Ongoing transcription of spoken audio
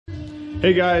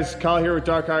Hey guys, Kyle here with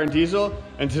Dark Iron Diesel,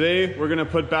 and today we're going to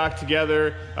put back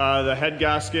together the head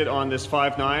gasket on this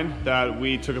 5.9 that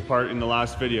we took apart in the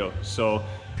last video. So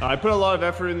I put a lot of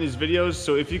effort in these videos,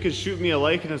 so if you could shoot me a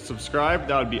like and a subscribe,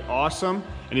 that would be awesome.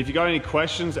 And if you got any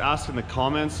questions, ask in the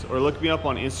comments or look me up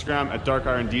on Instagram at Dark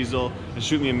Iron Diesel and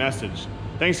shoot me a message.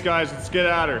 Thanks guys, let's get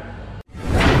at her.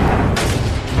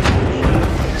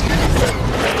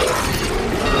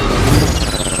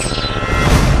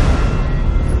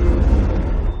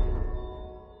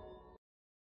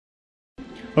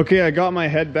 Okay, I got my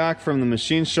head back from the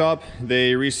machine shop.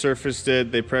 They resurfaced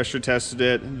it, they pressure tested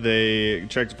it, they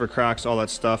checked for cracks, all that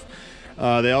stuff.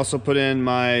 They also put in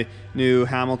my new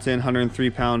Hamilton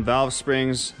 103-pound valve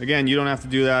springs. Again, you don't have to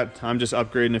do that. I'm just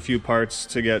upgrading a few parts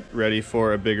to get ready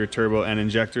for a bigger turbo and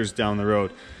injectors down the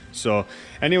road. So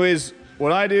anyways,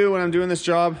 what I do when I'm doing this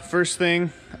job, first thing,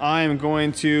 I'm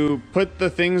going to put the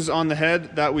things on the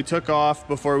head that we took off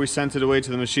before we sent it away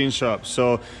to the machine shop.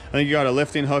 So I think you got a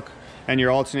lifting hook and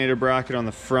your alternator bracket on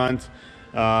the front.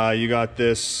 You got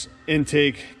this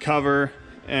intake cover,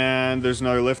 and there's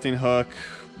another lifting hook.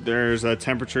 There's a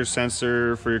temperature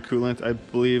sensor for your coolant. I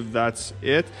believe that's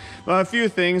it. A few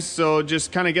things, so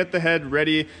just kind of get the head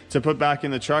ready to put back in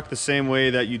the truck the same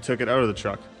way that you took it out of the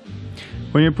truck.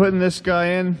 When you're putting this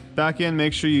guy back in,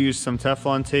 make sure you use some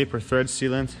Teflon tape or thread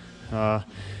sealant.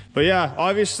 But yeah,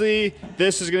 obviously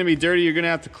this is gonna be dirty. You're gonna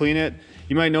have to clean it.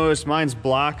 You might notice mine's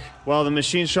black. Well, the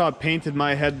machine shop painted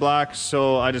my head black,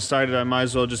 so I decided I might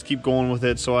as well just keep going with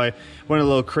it. So I went a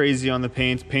little crazy on the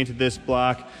paint, painted this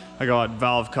black. I got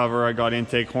valve cover, I got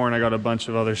intake horn, I got a bunch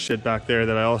of other shit back there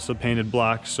that I also painted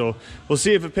black. So we'll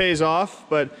see if it pays off.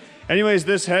 But anyways,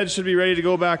 this head should be ready to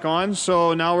go back on.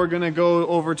 So now we're gonna go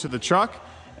over to the truck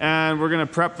and we're gonna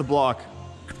prep the block.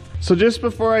 So just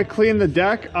before I clean the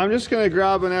deck, I'm just gonna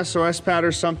grab an SOS pad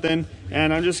or something,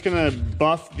 and I'm just gonna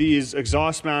buff these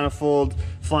exhaust manifold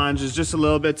flanges just a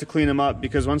little bit to clean them up,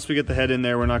 because once we get the head in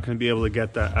there, we're not gonna be able to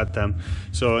get that at them.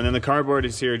 So, and then the cardboard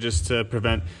is here just to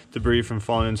prevent debris from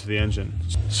falling into the engine.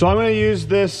 So I'm gonna use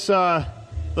this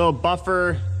little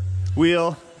buffer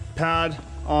wheel pad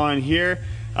on here.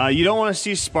 You don't wanna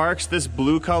see sparks. This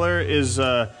blue color is,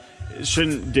 it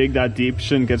shouldn't dig that deep,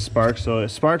 shouldn't get sparks. So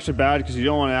sparks are bad because you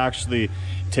don't want to actually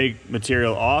take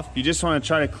material off. You just want to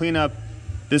try to clean up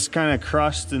this kind of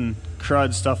crust and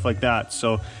crud, stuff like that.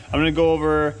 So I'm going to go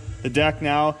over the deck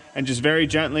now and just very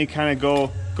gently kind of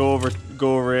go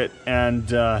over it and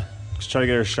just try to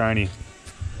get her shiny.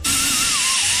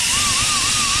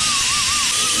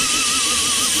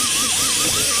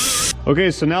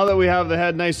 Okay, so now that we have the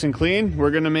head nice and clean,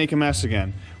 we're going to make a mess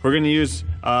again. We're going to use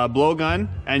a blowgun,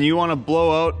 and you want to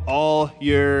blow out all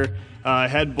your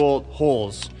head bolt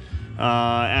holes.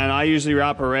 And I usually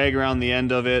wrap a rag around the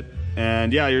end of it,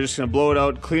 and yeah, you're just going to blow it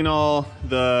out, clean all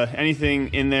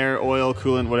anything in there, oil,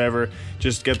 coolant, whatever.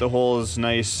 Just get the holes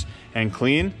nice and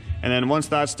clean. And then once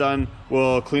that's done,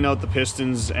 we'll clean out the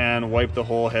pistons and wipe the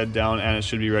whole head down, and it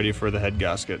should be ready for the head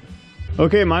gasket.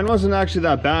 Okay, mine wasn't actually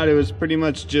that bad. It was pretty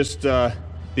much just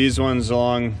these ones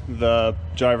along the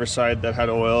driver's side that had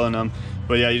oil in them.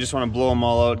 But yeah, you just want to blow them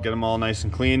all out, get them all nice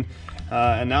and clean.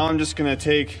 And now I'm just going to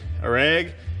take a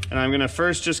rag, and I'm going to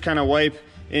first just kind of wipe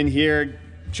in here,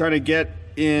 try to get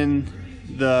in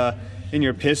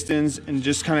your pistons and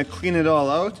just kind of clean it all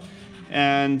out.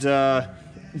 And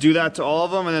do that to all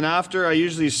of them. And then after, I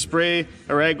usually spray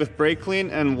a rag with brake clean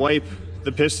and wipe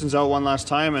the pistons out one last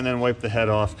time, and then wipe the head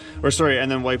off,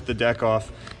 and then wipe the deck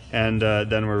off, and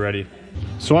then we're ready.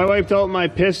 So I wiped out my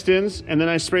pistons, and then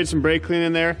I sprayed some brake clean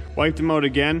in there, wiped them out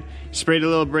again, sprayed a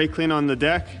little brake clean on the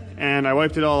deck, and I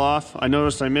wiped it all off. I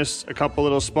noticed I missed a couple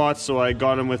little spots, so I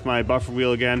got them with my buffer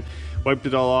wheel again, wiped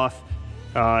it all off.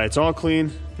 It's all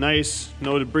clean, nice,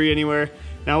 no debris anywhere.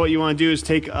 Now what you want to do is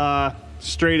take a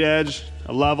straight edge,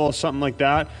 a level, something like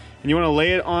that, and you want to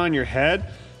lay it on your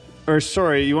head.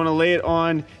 You want to lay it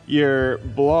on your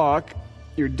block,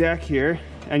 your deck here,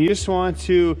 and you just want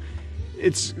to,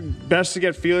 it's best to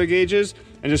get feeler gauges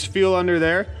and just feel under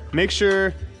there. Make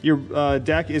sure your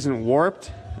deck isn't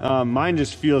warped. Mine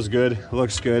just feels good,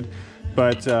 looks good,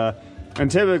 but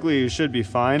and typically you should be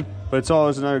fine, but it's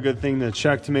always another good thing to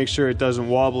check to make sure it doesn't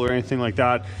wobble or anything like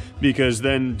that, because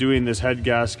then doing this head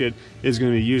gasket is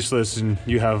going to be useless and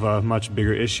you have a much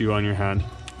bigger issue on your hand.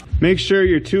 Make sure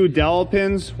your two dowel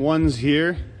pins, one's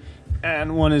here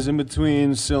and one is in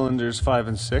between cylinders 5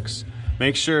 and 6.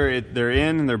 Make sure they're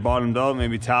in and they're bottomed out.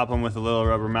 Maybe tap them with a little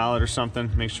rubber mallet or something.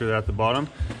 Make sure they're at the bottom.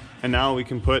 And now we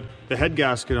can put the head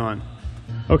gasket on.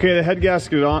 Okay, the head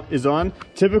gasket is on.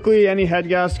 Typically any head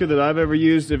gasket that I've ever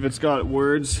used, if it's got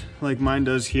words like mine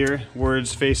does here,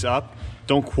 words face up,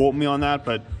 Don't quote me on that,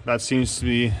 but that seems to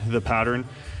be the pattern.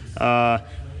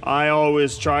 I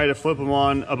always try to flip them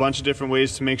on a bunch of different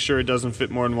ways to make sure it doesn't fit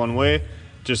more than one way,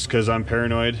 just because I'm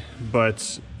paranoid.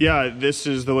 But yeah, this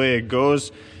is the way it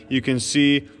goes. You can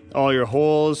see all your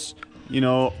holes, you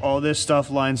know, all this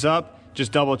stuff lines up.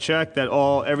 Just double check that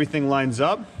everything lines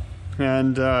up,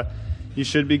 and you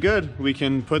should be good. We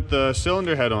can put the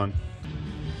cylinder head on.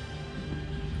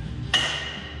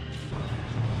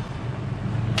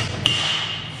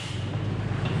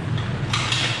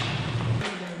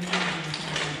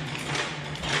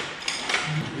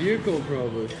 Vehicle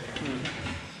probably.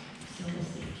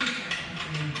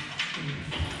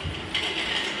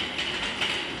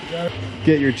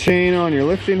 Get your chain on your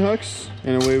lifting hooks,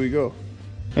 and away we go.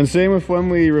 And same with when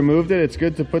we removed it, it's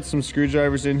good to put some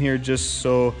screwdrivers in here just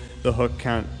so the hook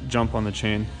can't jump on the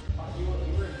chain.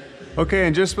 Okay,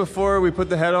 and just before we put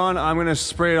the head on, I'm gonna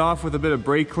spray it off with a bit of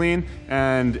brake clean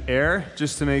and air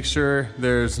just to make sure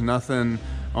there's nothing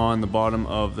on the bottom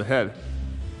of the head.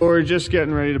 We're just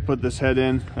getting ready to put this head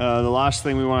in. The last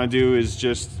thing we want to do is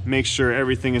just make sure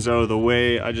everything is out of the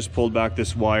way. I just pulled back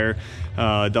this wire,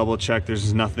 double check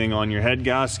there's nothing on your head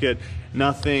gasket,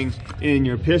 nothing in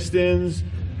your pistons,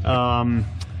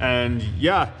 and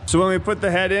yeah. So when we put the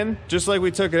head in, just like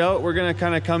we took it out, we're gonna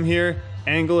kind of come here,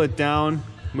 angle it down,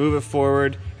 move it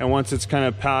forward, and once it's kind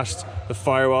of past the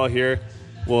firewall here,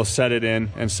 we'll set it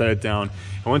in and set it down.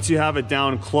 And once you have it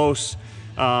down close,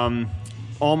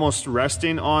 almost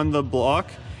resting on the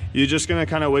block, you're just gonna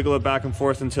kind of wiggle it back and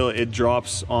forth until it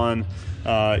drops on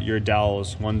your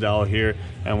dowels. One dowel here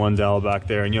and one dowel back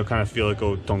there, and you'll kind of feel it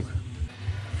go dunk.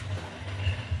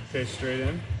 Okay, straight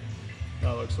in.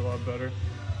 That looks a lot better.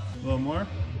 A little more.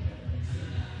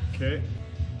 Okay.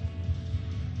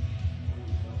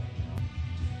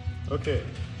 Okay,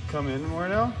 come in more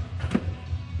now. A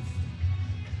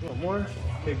little more.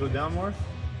 Okay, go down more. A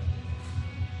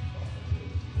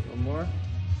little more.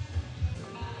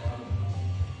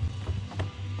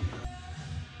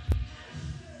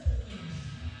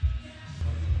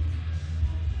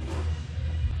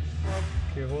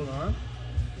 Okay, hold on.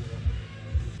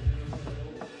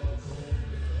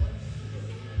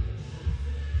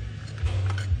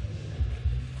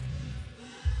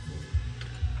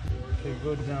 Okay,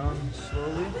 go down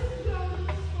slowly. I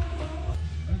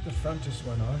think the front just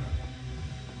went on.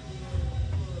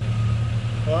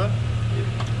 On?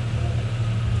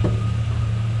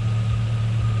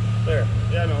 There.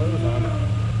 Yeah, no, it was on.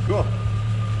 Cool.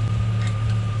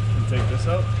 Take this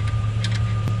out.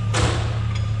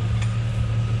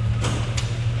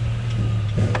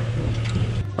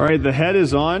 All right, the head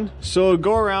is on. So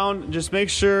go around, just make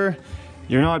sure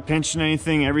you're not pinching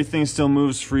anything, everything still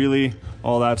moves freely,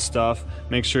 all that stuff.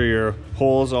 Make sure your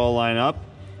holes all line up.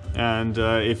 And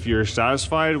if you're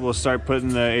satisfied, we'll start putting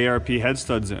the ARP head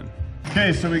studs in.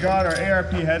 Okay, so we got our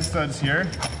ARP head studs here.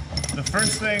 The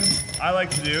first thing I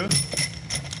like to do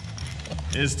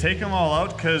is take them all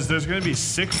out, because there's gonna be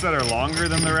 6 that are longer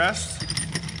than the rest.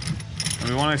 And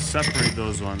we wanna separate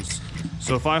those ones.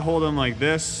 So if I hold them like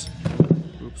this,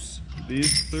 oops,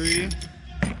 these 3,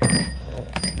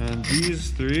 and these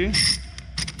 3,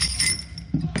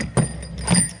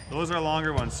 those are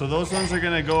longer ones. So those ones are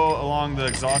gonna go along the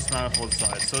exhaust manifold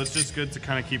side. So it's just good to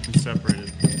kind of keep them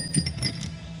separated.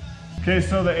 Okay,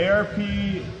 so the ARP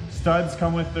studs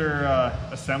come with their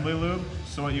assembly lube.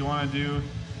 So what you wanna do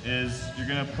is you're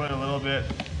gonna put a little bit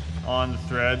on the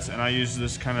threads, and I use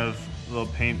this kind of little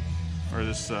paint, or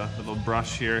this little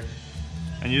brush here.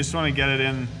 And you just wanna get it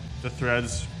in the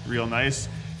threads real nice.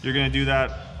 You're gonna do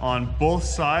that on both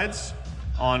sides,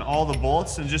 on all the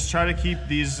bolts, and just try to keep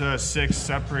these 6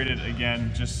 separated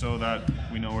again, just so that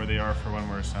we know where they are for when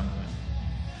we're assembling.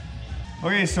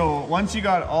 Okay, so once you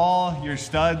got all your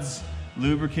studs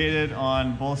lubricated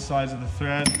on both sides of the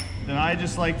thread, then I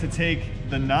just like to take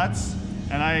the nuts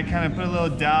and I kind of put a little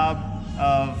dab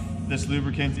of this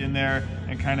lubricant in there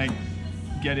and kind of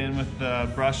get in with the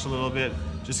brush a little bit,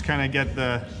 just kind of get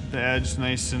the edge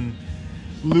nice and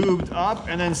lubed up.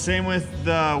 And then same with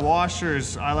the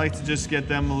washers, I like to just get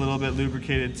them a little bit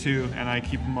lubricated too, and I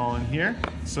keep them all in here.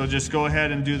 So just go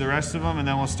ahead and do the rest of them, and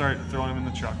then we'll start throwing them in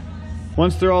the truck.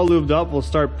 Once they're all lubed up, we'll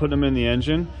start putting them in the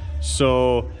engine.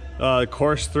 So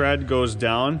coarse thread goes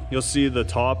down. You'll see the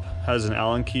top has an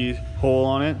Allen key hole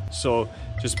on it. So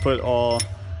just put all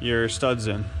your studs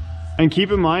in. And keep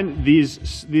in mind,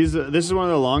 this is one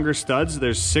of the longer studs.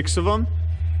 There's 6 of them.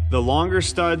 The longer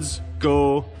studs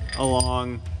go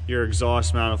along your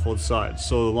exhaust manifold side.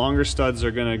 So the longer studs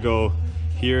are gonna go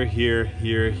here, here,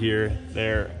 here, here,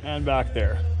 there, and back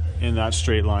there in that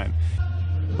straight line.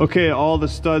 Okay, all the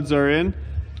studs are in.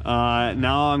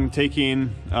 Now I'm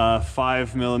taking a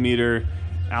 5mm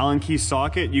Allen key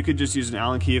socket. You could just use an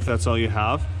Allen key if that's all you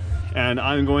have. And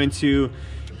I'm going to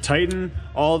tighten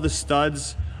all the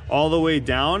studs all the way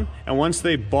down. And once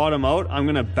they bottom out, I'm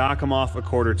gonna back them off a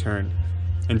 1/4 turn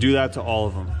and do that to all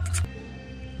of them.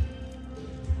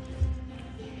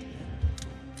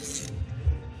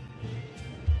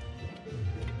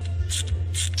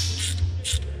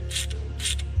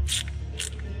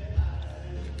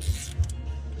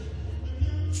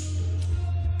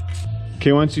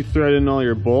 Okay, once you thread in all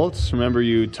your bolts, remember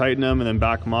you tighten them and then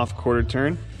back them off a 1/4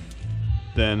 turn.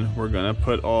 Then we're gonna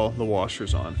put all the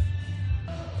washers on.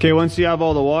 Okay, once you have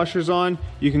all the washers on,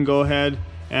 you can go ahead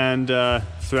and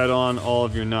thread on all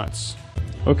of your nuts.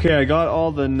 Okay, I got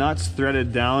all the nuts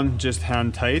threaded down, just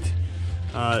hand tight.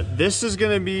 This is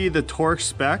gonna be the torque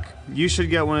spec. You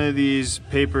should get one of these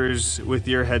papers with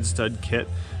your head stud kit,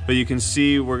 but you can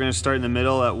see we're gonna start in the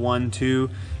middle at 1,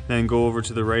 2, then go over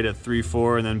to the right at 3,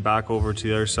 4, and then back over to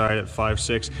the other side at 5,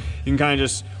 6. You can kind of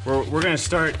just, we're gonna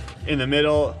start in the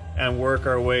middle and work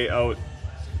our way out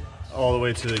all the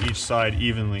way to each side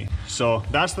evenly. So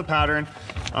that's the pattern.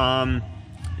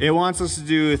 It wants us to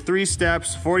do 3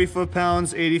 steps, 40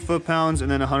 foot-pounds, 80 foot-pounds,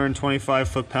 and then 125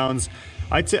 foot-pounds.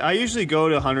 I usually go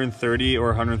to 130 or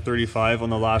 135 on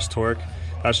the last torque.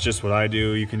 That's just what I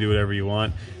do. You can do whatever you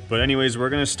want. But anyways, we're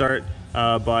gonna start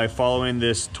by following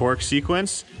this torque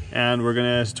sequence, and we're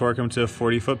gonna torque them to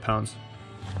 40 foot-pounds.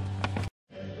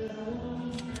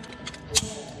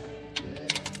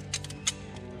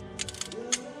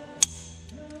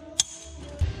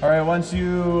 All right, once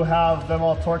you have them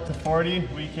all torqued to 40,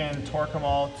 we can torque them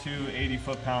all to 80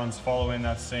 foot-pounds following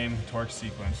that same torque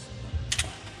sequence.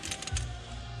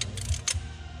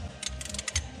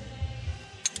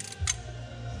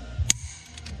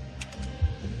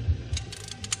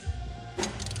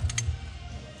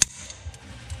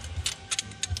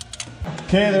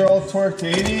 Okay, they're all torqued to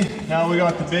 80. Now we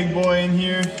got the big boy in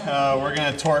here. We're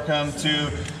gonna torque them to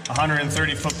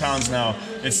 130 foot-pounds now.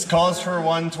 It calls for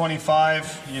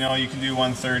 125, you know, you can do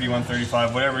 130,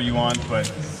 135, whatever you want,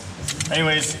 but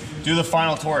anyways, do the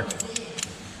final torque.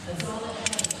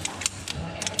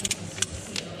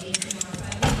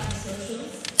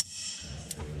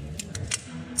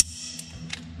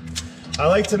 I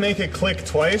like to make it click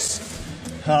twice,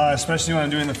 especially when I'm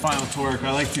doing the final torque.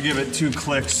 I like to give it 2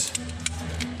 clicks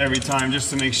every time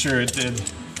just to make sure it did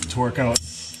torque out.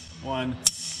 1,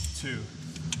 2.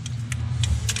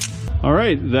 All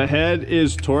right, the head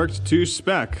is torqued to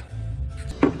spec.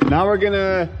 Now we're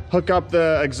gonna hook up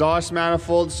the exhaust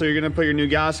manifold. So you're gonna put your new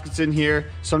gaskets in here.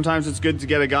 Sometimes it's good to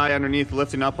get a guy underneath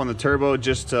lifting up on the turbo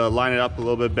just to line it up a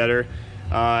little bit better.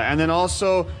 And then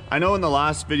also, I know in the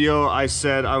last video I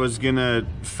said I was gonna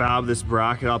fab this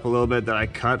bracket up a little bit that I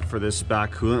cut for this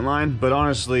back coolant line, but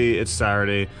honestly, it's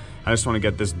Saturday. I just want to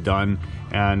get this done,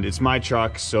 and it's my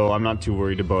truck, so I'm not too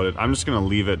worried about it. I'm just gonna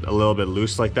leave it a little bit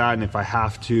loose like that, and if I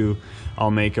have to,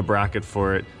 I'll make a bracket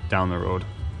for it down the road.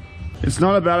 It's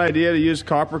not a bad idea to use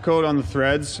copper coat on the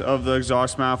threads of the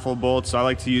exhaust manifold bolts. I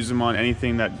like to use them on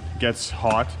anything that gets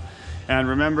hot. And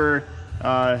remember,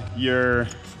 your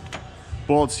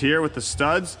bolts here with the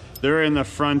studs, they're in the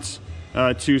front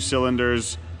 2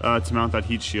 cylinders to mount that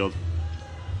heat shield.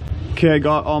 Okay, I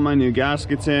got all my new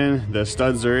gaskets in, the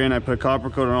studs are in, I put copper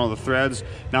coat on all the threads.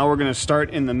 Now we're gonna start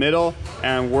in the middle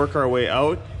and work our way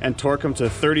out and torque them to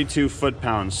 32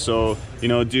 foot-pounds. So, you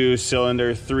know, do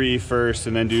cylinder 3 first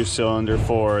and then do cylinder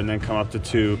 4 and then come up to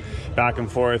 2, back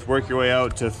and forth, work your way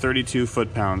out to 32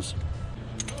 foot-pounds.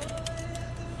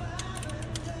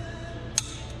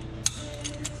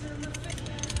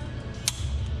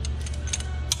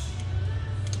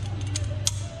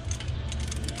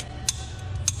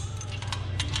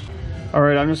 All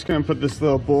right, I'm just gonna put this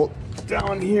little bolt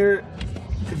down here.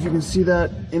 If you can see that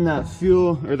in that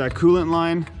fuel or that coolant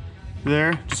line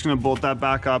there, just gonna bolt that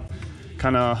back up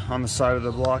kind of on the side of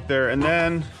the block there, and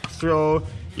then throw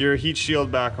your heat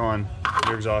shield back on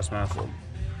your exhaust manifold.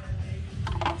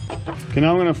 Okay,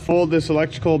 now I'm gonna fold this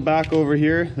electrical back over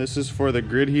here. This is for the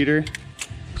grid heater.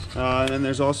 And then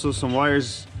there's also some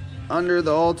wires under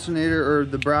the alternator or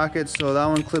the bracket, so that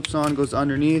one clips on, goes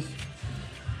underneath.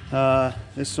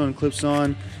 This one clips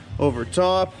on over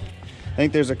top. I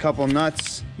think there's a couple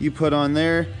nuts you put on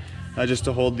there just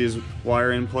to hold these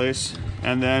wire in place.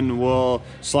 And then we'll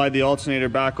slide the alternator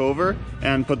back over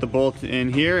and put the bolt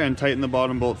in here and tighten the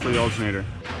bottom bolt for the alternator.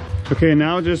 Okay,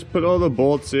 now just put all the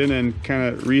bolts in and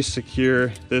kind of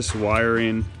re-secure this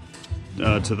wiring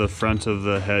to the front of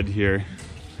the head here.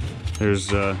 There's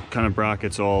kind of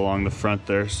brackets all along the front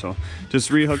there, so just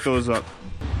re-hook those up.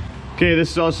 Okay,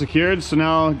 this is all secured, so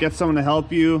now get someone to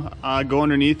help you go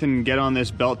underneath and get on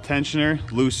this belt tensioner,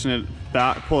 loosen it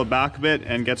back, pull it back a bit,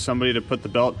 and get somebody to put the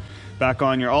belt back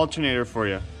on your alternator for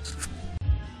you.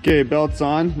 Okay, belt's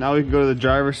on. Now we can go to the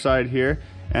driver's side here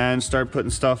and start putting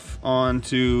stuff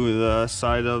onto the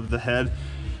side of the head.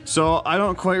 So I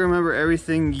don't quite remember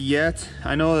everything yet.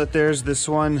 I know that there's this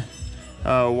one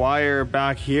wire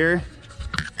back here.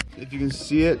 If you can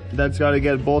see it, that's got to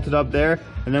get bolted up there,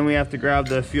 and then we have to grab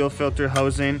the fuel filter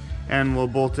housing and we'll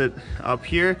bolt it up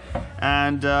here.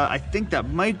 And I think that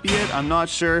might be it. I'm not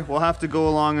sure. We'll have to go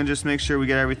along and just make sure we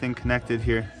get everything connected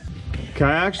here. Okay,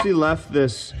 I actually left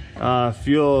this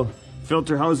fuel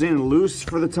filter housing loose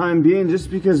for the time being, just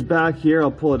because back here,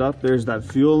 I'll pull it up, there's that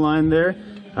fuel line there.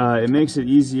 It makes it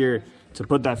easier to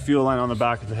put that fuel line on the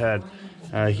back of the head.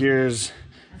 Here's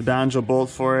the banjo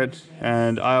bolt for it,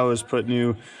 and I always put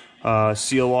new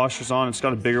seal washers on. It's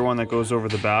got a bigger one that goes over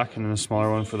the back and then a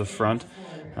smaller one for the front.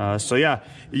 So yeah,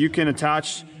 you can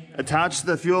attach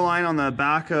the fuel line on the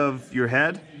back of your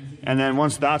head, and then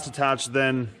once that's attached,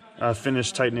 then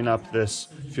finish tightening up this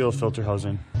fuel filter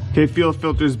housing. Okay, fuel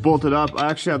filter is bolted up. I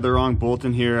actually had the wrong bolt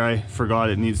in here. I forgot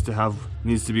it needs to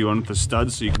be one with the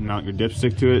studs so you can mount your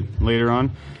dipstick to it later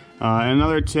on. And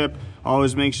another tip,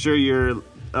 always make sure your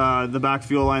the back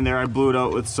fuel line there, I blew it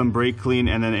out with some brake clean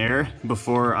and then air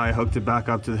before I hooked it back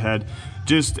up to the head.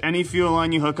 Just any fuel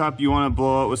line you hook up, you want to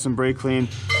blow out with some brake clean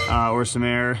or some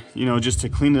air, you know, just to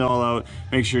clean it all out.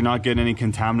 Make sure you're not getting any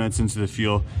contaminants into the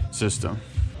fuel system.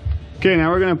 Okay,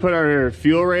 now we're gonna put our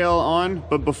fuel rail on,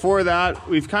 but before that,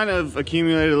 we've kind of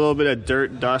accumulated a little bit of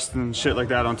dirt, dust, and shit like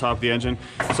that on top of the engine.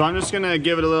 So I'm just gonna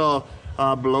give it a little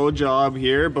blow job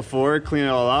here before, clean it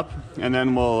all up, and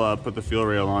then we'll put the fuel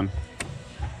rail on.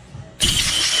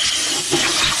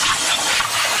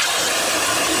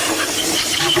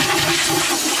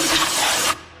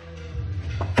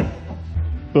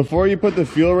 Before you put the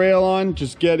fuel rail on,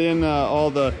 just get in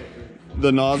all the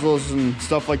nozzles and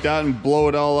stuff like that and blow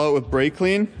it all out with brake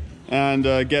clean, and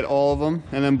get all of them,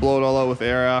 and then blow it all out with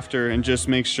air after, and just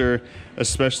make sure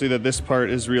especially that this part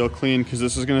is real clean, because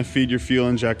this is going to feed your fuel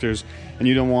injectors and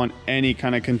you don't want any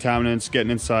kind of contaminants getting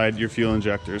inside your fuel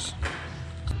injectors.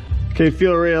 Okay,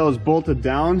 fuel rail is bolted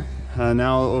down.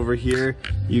 Now over here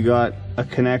you got a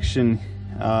connection,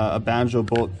 a banjo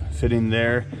bolt fitting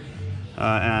there,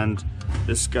 and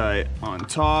this guy on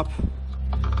top.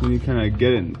 You kind of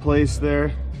get it in place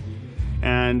there,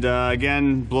 and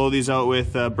again, blow these out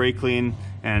with brake clean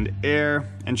and air,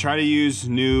 and try to use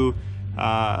new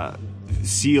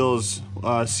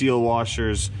seal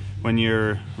washers when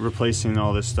you're replacing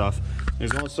all this stuff.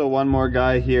 There's also one more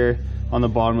guy here on the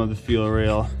bottom of the fuel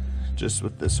rail, just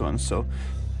with this one. So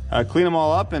clean them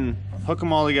all up and hook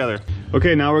them all together.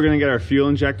 Okay, now we're gonna get our fuel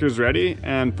injectors ready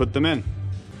and put them in.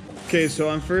 Okay, so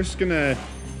I'm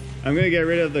gonna get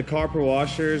rid of the copper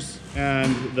washers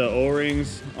and the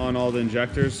O-rings on all the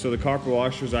injectors. So the copper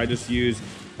washers, I just use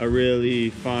a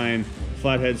really fine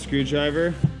flathead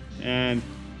screwdriver and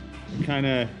kind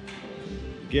of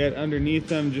get underneath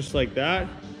them just like that.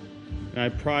 And I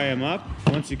pry them up.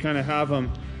 Once you kind of have them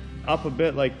up a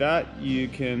bit like that, you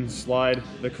can slide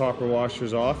the copper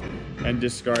washers off and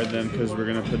discard them, because we're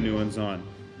gonna put new ones on.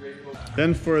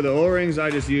 Then for the O-rings, I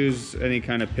just use any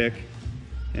kind of pick,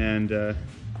 and you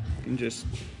can just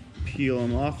peel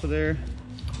them off of there,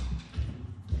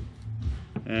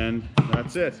 and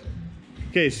that's it.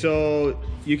 Okay, so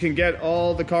you can get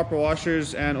all the copper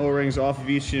washers and O-rings off of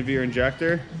each of your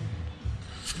injector.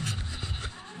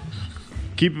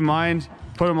 Keep in mind,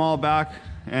 put them all back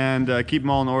and keep them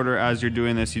all in order as you're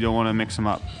doing this. You don't want to mix them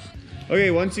up.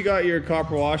 Okay, once you got your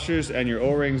copper washers and your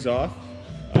O-rings off,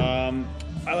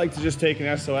 I like to just take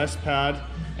an SOS pad,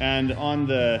 and on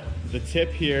the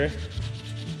tip here,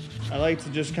 I like to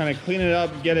just kind of clean it up,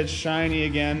 get it shiny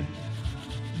again.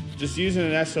 Just using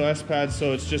an SOS pad,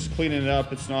 so it's just cleaning it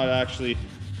up. It's not actually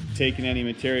taking any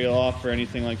material off or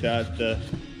anything like that. The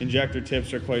injector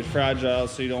tips are quite fragile,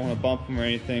 so you don't want to bump them or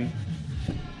anything.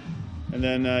 And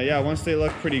then, yeah, once they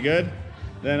look pretty good,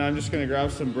 then I'm just gonna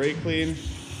grab some brake clean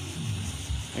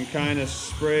and kind of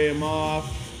spray them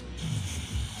off,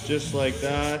 just like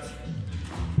that.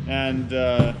 And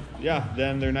yeah,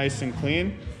 then they're nice and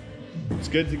clean. It's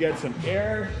good to get some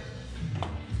air.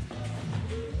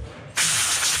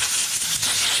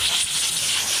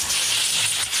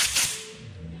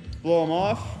 Blow them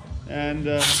off, and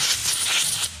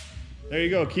there you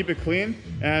go. Keep it clean.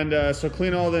 And so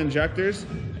clean all the injectors,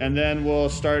 and then we'll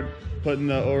start putting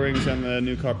the O-rings and the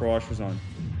new copper washers on.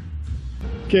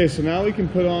 Okay, so now we can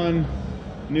put on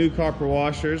new copper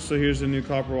washers. So here's the new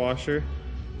copper washer.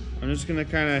 I'm just gonna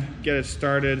kind of get it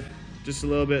started just a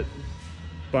little bit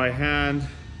by hand.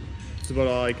 That's about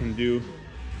all I can do.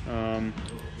 Then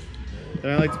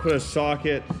I like to put a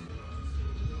socket,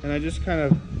 and I just kind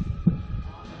of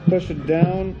push it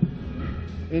down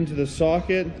into the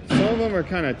socket. Some of them are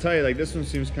kind of tight, like this one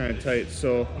seems kind of tight,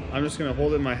 so I'm just gonna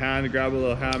hold it in my hand, grab a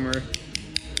little hammer,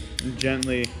 and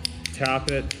gently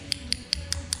tap it.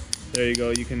 There you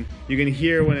go. You can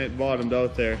hear when it bottomed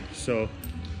out there. So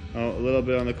a little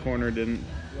bit on the corner didn't,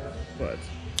 but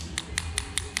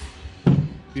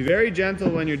be very gentle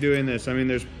when you're doing this. I mean,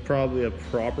 there's probably a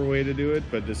proper way to do it,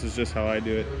 but this is just how I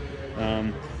do it.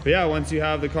 But yeah, once you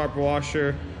have the copper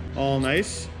washer all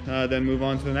nice, then move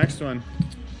on to the next one.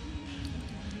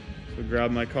 So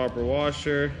grab my copper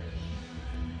washer,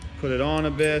 put it on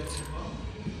a bit.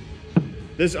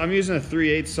 This, I'm using a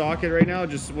 3/8 socket right now.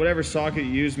 Just whatever socket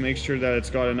you use, make sure that it's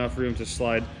got enough room to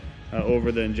slide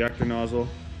over the injector nozzle.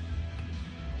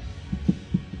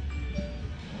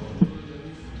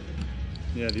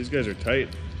 Yeah, these guys are tight.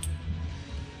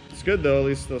 It's good though, at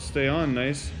least they'll stay on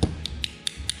nice.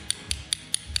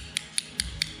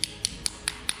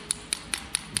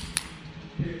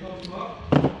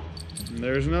 And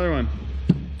there's another one.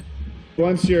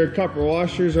 Once your copper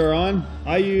washers are on,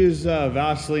 I use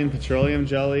Vaseline petroleum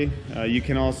jelly. You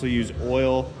can also use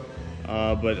oil,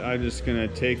 but I'm just gonna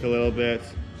take a little bit.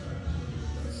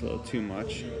 It's a little too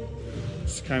much.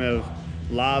 Just kind of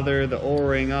lather the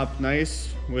O-ring up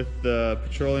nice with the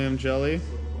petroleum jelly.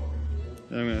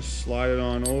 Then I'm gonna slide it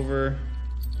on over,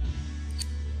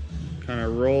 kind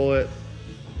of roll it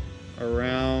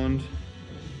around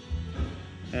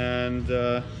and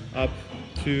up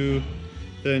to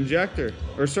the injector,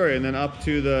 or sorry, and then up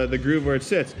to the groove where it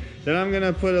sits. Then I'm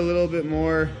gonna put a little bit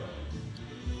more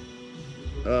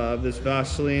of this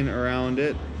Vaseline around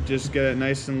it, just get it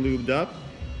nice and lubed up,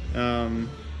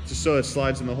 just so it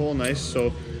slides in the hole nice.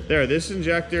 So there, this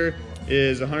injector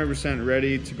is 100%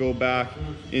 ready to go back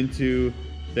into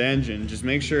the engine. Just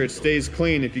make sure it stays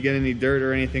clean. If you get any dirt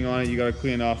or anything on it, you gotta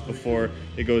clean it off before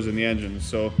it goes in the engine.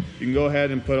 So you can go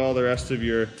ahead and put all the rest of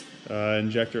your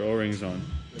injector O-rings on.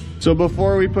 So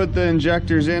before we put the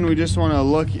injectors in, we just want to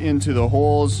look into the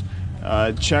holes,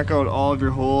 check out all of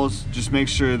your holes, just make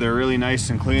sure they're really nice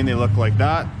and clean, they look like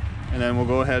that, and then we'll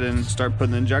go ahead and start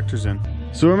putting the injectors in.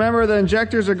 So remember, the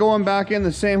injectors are going back in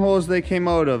the same holes they came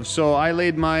out of. So I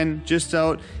laid mine just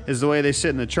out is the way they sit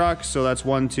in the truck. So that's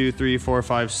 1, 2, 3, 4,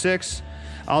 5, 6.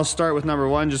 I'll start with number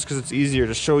 1 just because it's easier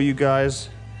to show you guys.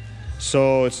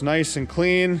 So it's nice and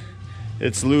clean,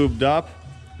 it's lubed up.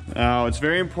 Now it's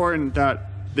very important that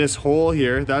this hole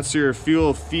here, that's your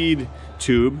fuel feed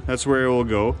tube, that's where it will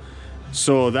go.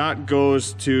 So that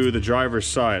goes to the driver's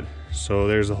side. So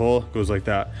there's a hole, goes like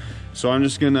that. So I'm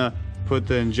just gonna put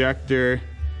the injector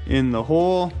in the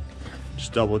hole,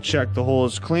 just double check the hole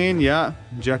is clean. Yeah,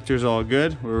 injector's all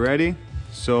good, we're ready.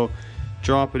 So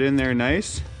drop it in there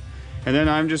nice. And then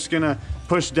I'm just gonna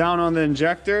push down on the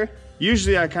injector.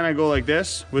 Usually I kind of go like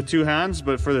this with 2 hands,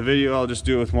 but for the video I'll just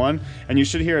do it with 1, and you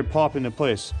should hear it pop into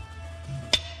place.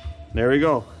 There we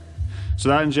go. So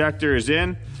that injector is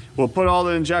in. We'll put all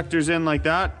the injectors in like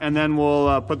that, and then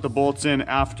we'll put the bolts in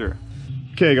after.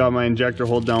 Okay, I got my injector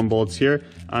hold down bolts here.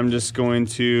 I'm just going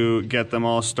to get them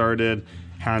all started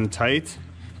hand tight.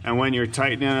 And when you're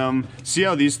tightening them, see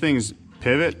how these things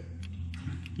pivot?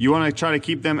 You want to try to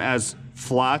keep them as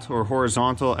flat or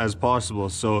horizontal as possible.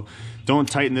 So don't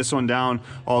tighten this one down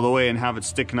all the way and have it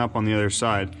sticking up on the other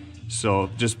side. So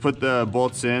just put the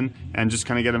bolts in and just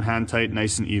kind of get them hand tight,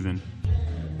 nice and even.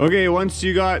 Okay, once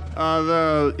you got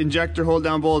the injector hold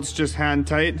down bolts just hand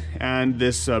tight and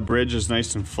this bridge is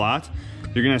nice and flat,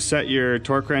 you're gonna set your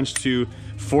torque wrench to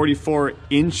 44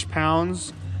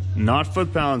 inch-pounds, not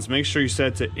foot-pounds. Make sure you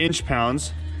set it to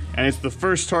inch-pounds, and it's the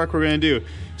first torque we're gonna do.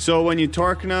 So when you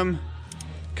torque them,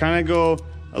 kind of go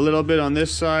a little bit on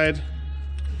this side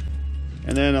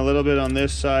and then a little bit on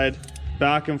this side,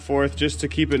 back and forth, just to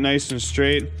keep it nice and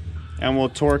straight. And we'll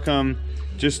torque them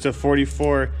just to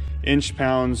 44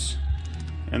 inch-pounds,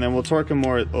 and then we'll torque them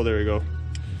more. Oh, there we go.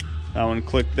 That one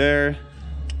clicked there,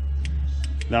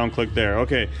 that one clicked there.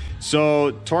 Okay, so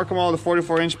torque them all to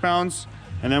 44 inch-pounds,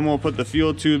 and then we'll put the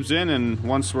fuel tubes in, and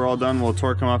once we're all done, we'll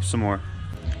torque them up some more.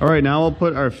 All right, now we'll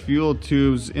put our fuel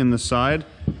tubes in the side.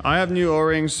 I have new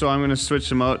O-rings, so I'm going to switch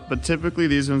them out, but typically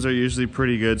these ones are usually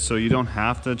pretty good, so you don't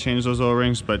have to change those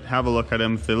O-rings, but have a look at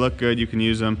them. If they look good, you can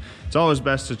use them. It's always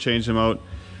best to change them out.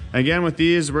 Again, with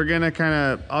these, we're going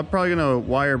to I'm probably going to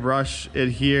wire brush it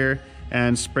here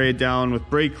and spray it down with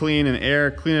brake clean and air,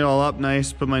 clean it all up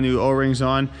nice, put my new O-rings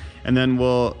on, and then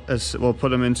we'll put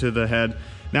them into the head.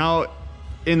 Now,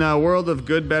 in a world of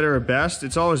good, better, or best,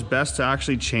 it's always best to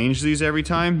actually change these every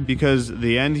time, because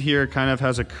the end here kind of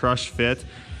has a crush fit,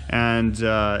 and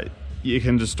you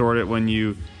can distort it when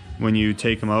you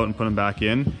take them out and put them back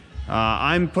in.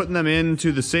 I'm putting them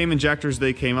into the same injectors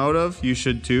they came out of. You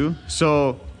should too.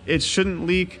 So it shouldn't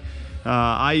leak.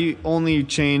 I only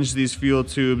change these fuel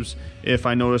tubes if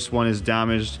I notice one is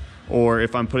damaged, or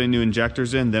if I'm putting new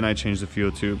injectors in, then I change the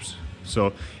fuel tubes.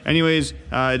 So anyways,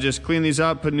 just clean these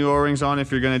up, put new O-rings on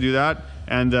if you're gonna do that,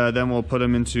 and then we'll put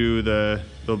them into the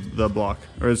block,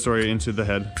 or sorry, into the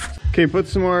head. Okay, put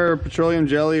some more petroleum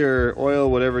jelly or oil,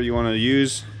 whatever you wanna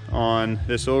use, on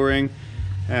this O-ring.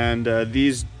 And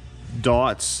these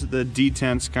dots, the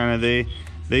detents, kind of,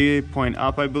 they point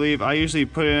up, I believe. I usually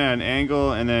put it at an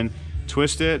angle and then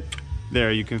twist it.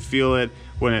 There, you can feel it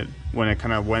when it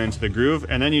kind of went into the groove,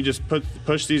 and then you just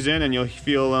push these in and you'll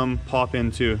feel them pop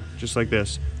in too, just like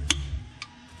this,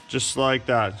 just like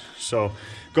that. So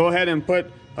go ahead and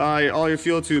put all your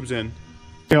fuel tubes in.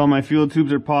 Okay, all my fuel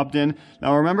tubes are popped in.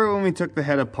 Now remember when we took the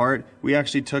head apart, we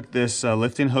actually took this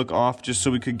lifting hook off just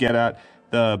so we could get at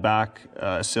the back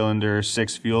cylinder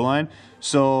 6 fuel line.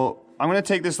 So I'm gonna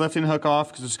take this lifting hook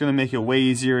off because it's gonna make it way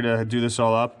easier to do this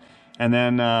all up. And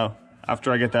then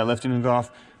after I get that lifting hook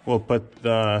off, we'll put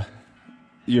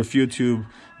your fuel tube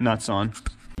nuts on.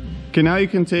 Okay, now you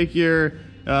can take your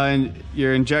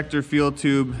injector fuel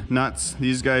tube nuts,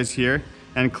 these guys here,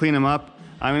 and clean them up.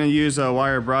 I'm gonna use a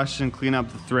wire brush and clean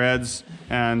up the threads.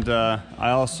 And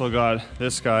I also got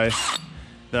this guy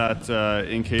that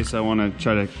in case I wanna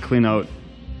try to clean out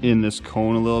in this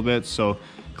cone a little bit. So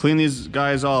clean these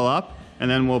guys all up and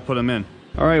then we'll put them in.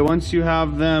 All right, once you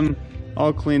have them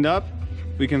all cleaned up,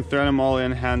 we can thread them all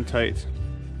in hand tight.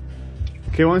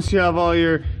 Okay, once you have all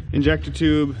your injector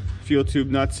tube, fuel tube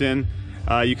nuts in,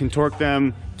 you can torque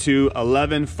them to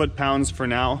 11 foot-pounds for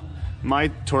now. My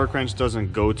torque wrench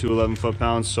doesn't go to 11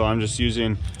 foot-pounds, so I'm just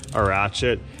using a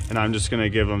ratchet, and I'm just gonna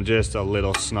give them just a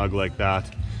little snug like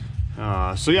that.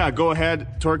 So yeah, go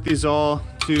ahead, torque these all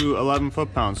to 11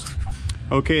 foot-pounds.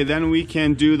 Okay, then we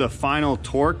can do the final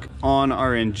torque on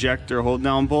our injector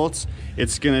hold-down bolts.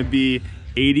 It's gonna be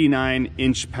 89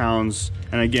 inch-pounds,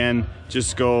 and again,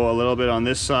 just go a little bit on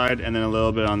this side and then a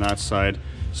little bit on that side.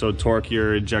 So torque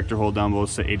your injector hold-down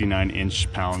bolts to 89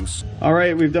 inch-pounds. All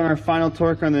right, we've done our final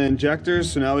torque on the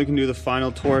injectors, so now we can do the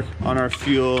final torque on our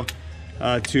fuel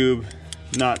tube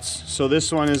nuts. So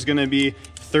this one is gonna be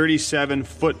 37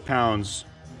 foot-pounds,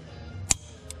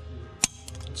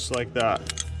 just like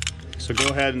that. So go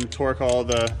ahead and torque all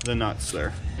the nuts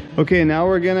there. Okay, now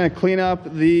we're gonna clean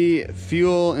up the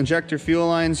injector fuel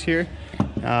lines here.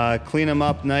 Clean them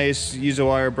up nice, use a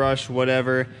wire brush,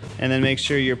 whatever, and then make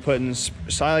sure you're putting,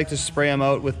 so I like to spray them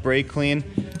out with brake clean,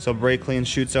 so brake clean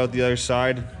shoots out the other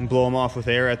side and blow them off with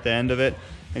air at the end of it.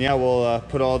 And yeah, we'll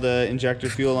put all the injector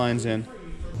fuel lines in.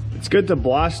 It's good to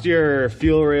blast your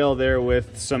fuel rail there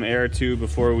with some air too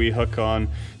before we hook on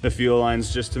the fuel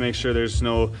lines, just to make sure there's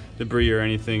no debris or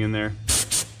anything in there.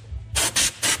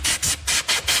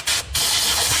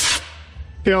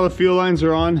 Okay, all the fuel lines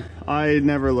are on. I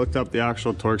never looked up the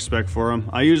actual torque spec for them.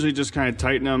 I usually just kind of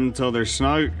tighten them until they're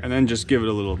snug and then just give it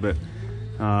a little bit.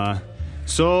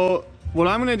 So what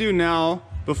I'm gonna do now,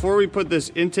 before we put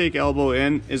this intake elbow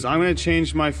in, is I'm gonna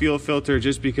change my fuel filter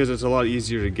just because it's a lot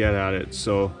easier to get at it.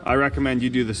 So I recommend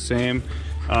you do the same.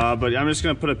 But I'm just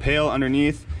gonna put a pail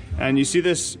underneath, and you see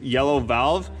this yellow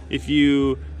valve? If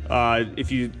you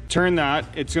turn that,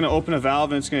 it's gonna open a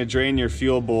valve and it's gonna drain your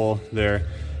fuel bowl there.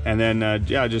 And then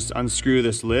yeah, just unscrew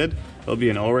this lid. There'll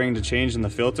be an O-ring to change in the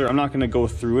filter. I'm not gonna go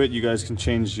through it. You guys can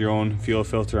change your own fuel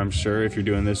filter, I'm sure, if you're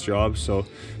doing this job. So,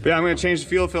 but yeah, I'm gonna change the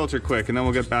fuel filter quick and then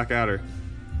we'll get back at her.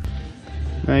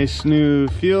 Nice new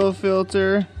fuel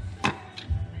filter.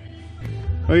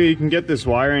 Oh, you can get this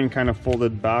wiring kind of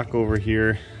folded back over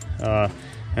here,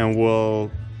 and we'll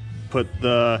put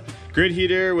the grid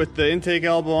heater with the intake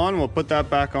elbow on. We'll put that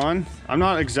back on. I'm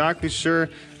not exactly sure.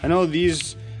 I know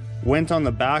these went on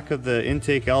the back of the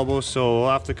intake elbow, so we'll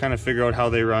have to kind of figure out how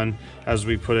they run as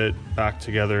we put it back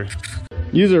together.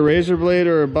 Use a razor blade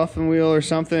or a buffing wheel or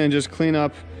something and just clean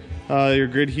up your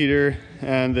grid heater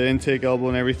and the intake elbow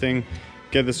and everything.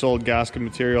 Get this old gasket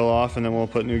material off, and then we'll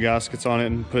put new gaskets on it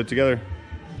and put it together.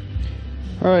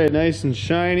 All right, nice and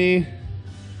shiny.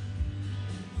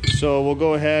 So we'll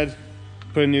go ahead,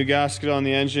 put a new gasket on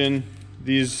the engine.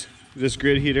 This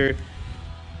grid heater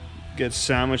gets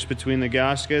sandwiched between the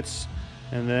gaskets,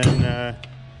 and then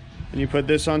you put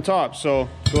this on top. So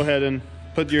go ahead and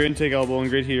put your intake elbow and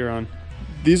grid heater on.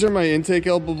 These are my intake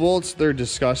elbow bolts. They're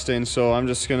disgusting, so I'm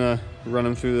just gonna run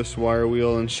them through this wire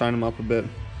wheel and shine them up a bit.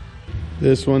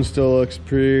 This one still looks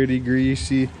pretty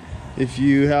greasy. If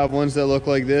you have ones that look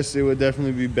like this, it would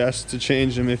definitely be best to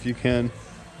change them if you can.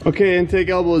 Okay, intake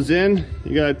elbows in.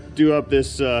 You gotta do up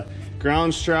this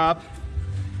ground strap.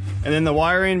 And then the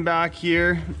wiring back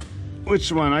here,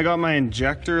 which one? I got my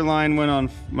injector line went on,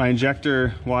 my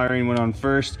injector wiring went on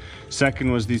first.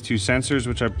 Second was these two sensors,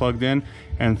 which I plugged in.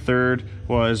 And third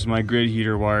was my grid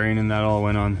heater wiring, and that all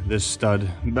went on this stud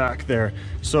back there.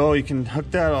 So you can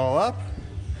hook that all up,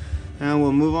 and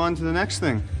we'll move on to the next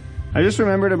thing. I just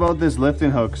remembered about this lifting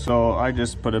hook, so I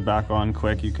just put it back on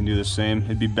quick. You can do the same.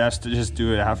 It'd be best to just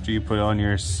do it after you put it on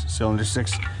your cylinder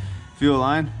 6 fuel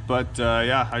line, but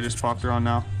yeah, I just popped her on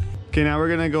now. Okay, now we're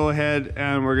gonna go ahead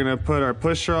and we're gonna put our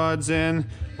push rods in.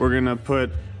 We're gonna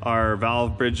put our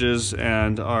valve bridges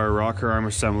and our rocker arm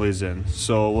assemblies in.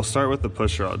 So we'll start with the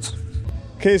push rods.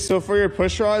 Okay, so for your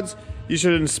push rods, you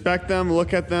should inspect them,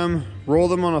 look at them, roll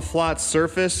them on a flat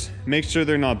surface, make sure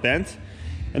they're not bent,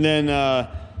 and then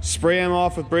spray them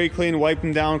off with brake clean, wipe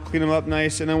them down, clean them up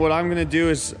nice. And then what I'm gonna do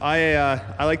is I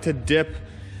like to dip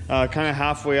kind of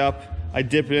halfway up. I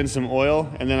dip it in some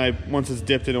oil, and then once it's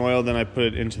dipped in oil, then I put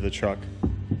it into the truck.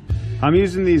 I'm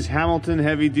using these Hamilton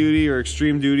heavy duty or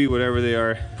extreme duty, whatever they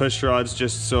are, push rods,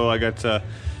 just so I got a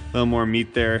little more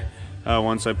meat there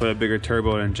once I put a bigger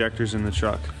turbo and injectors in the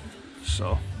truck.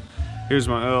 So here's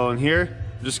my oil in here.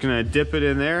 I'm just gonna dip it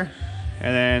in there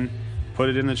and then put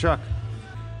it in the truck.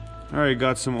 All right,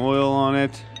 got some oil on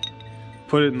it,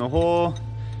 put it in the hole,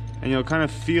 and you'll kind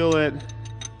of feel it.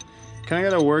 Kind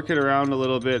of gotta work it around a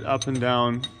little bit, up and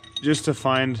down, just to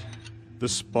find the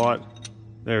spot.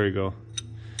 There we go.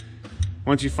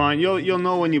 Once you find, you'll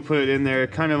know when you put it in there.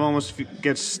 It kind of almost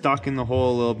gets stuck in the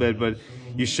hole a little bit, but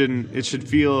you shouldn't. It should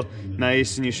feel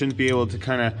nice, and you shouldn't be able to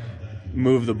kind of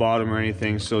move the bottom or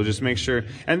anything. So just make sure,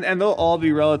 and they'll all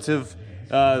be relatively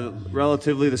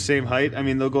the same height. I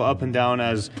mean, they'll go up and down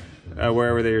as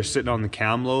wherever they are sitting on the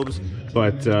cam lobes,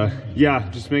 but yeah,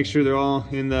 just make sure they're all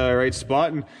in the right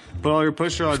spot and put all your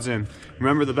push rods in.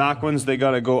 Remember, the back ones, they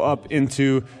got to go up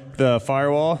into the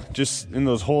firewall, just in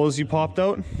those holes you popped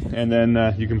out, and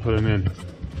then you can put them in.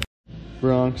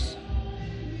 Bronx,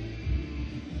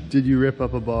 did you rip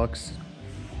up a box?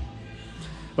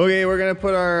 Okay, we're gonna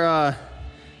put our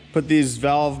put these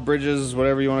valve bridges,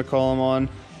 whatever you want to call them, on.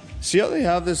 See how they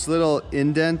have this little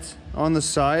indent on the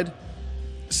side?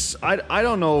 I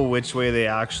don't know which way they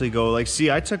actually go. Like,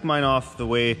 see, I took mine off the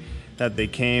way that they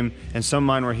came, and some of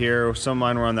mine were here, some of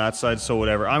mine were on that side, so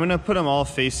whatever. I'm gonna put them all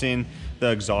facing the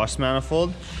exhaust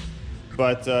manifold.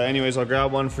 But anyways, I'll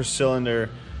grab one for cylinder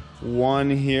 1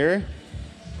 here.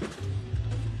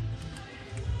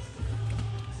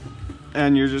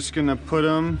 And you're just gonna put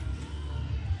them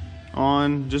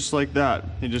on just like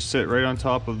that. They just sit right on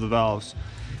top of the valves.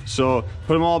 So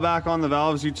put them all back on the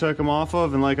valves you took them off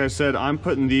of, and like I said, I'm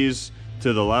putting these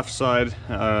to the left side,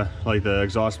 like the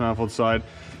exhaust manifold side.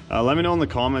 Let me know in the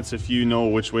comments if you know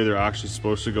which way they're actually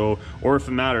supposed to go, or if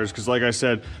it matters, because like I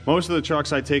said, most of the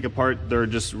trucks I take apart, they're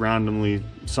just randomly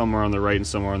somewhere on the right and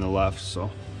somewhere on the left. So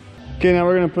okay, now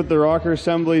we're gonna put the rocker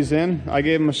assemblies in. I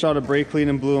gave them a shot of brake clean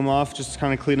and blew them off, just to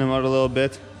kind of clean them out a little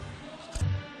bit.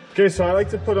 Okay, so I like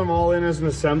to put them all in as an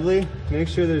assembly. Make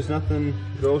sure there's nothing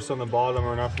gross on the bottom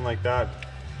or nothing like that.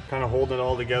 Kind of hold it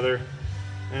all together.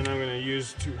 And I'm gonna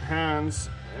use 2 hands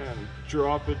and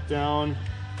drop it down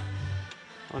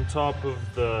on top of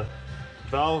the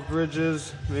valve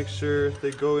bridges. Make sure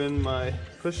they go in my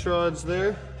push rods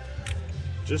there,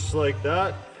 just like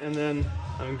that. And then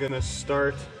I'm gonna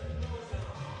start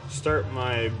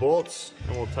my bolts,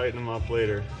 and we'll tighten them up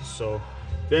later. So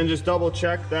then just double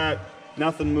check that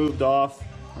nothing moved off,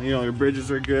 you know, your bridges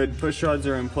are good, push rods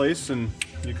are in place, and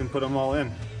you can put them all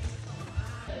in.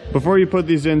 Before you put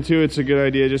these in too, it's a good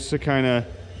idea just to kind of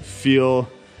feel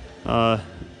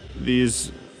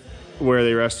these where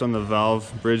they rest on the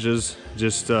valve bridges,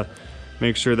 just to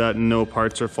make sure that no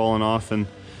parts are falling off and,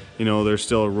 you know, they're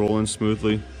still rolling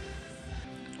smoothly.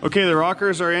 Okay, the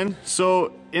rockers are in.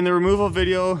 So in the removal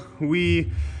video,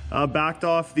 we backed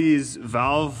off these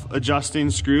valve adjusting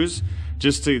screws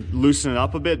just to loosen it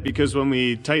up a bit, because when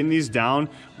we tighten these down,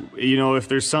 you know, if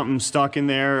there's something stuck in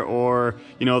there, or,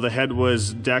 you know, the head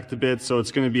was decked a bit, so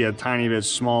it's going to be a tiny bit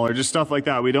smaller, just stuff like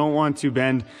that. We don't want to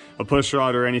bend a push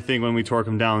rod or anything when we torque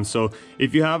them down. So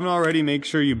if you haven't already, make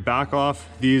sure you back off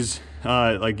these,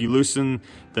 like you loosen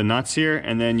the nuts here,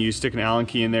 and then you stick an Allen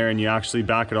key in there and you actually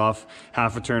back it off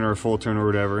half a turn or a full turn or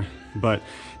whatever. But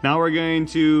now we're going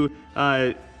to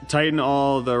tighten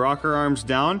all the rocker arms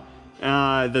down.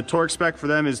 The torque spec for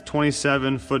them is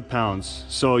 27 foot-pounds.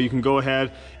 So you can go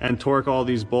ahead and torque all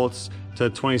these bolts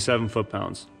to 27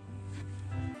 foot-pounds.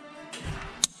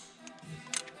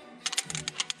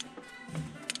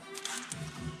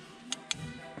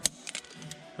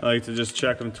 I like to just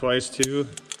check them twice too.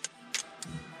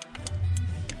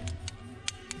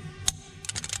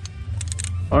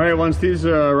 All right, once these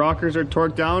rockers are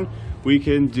torqued down, we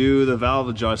can do the valve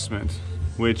adjustment,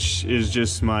 which is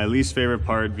just my least favorite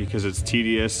part because it's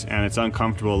tedious and it's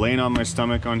uncomfortable laying on my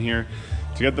stomach on here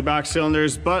to get the back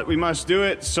cylinders, but we must do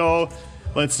it. So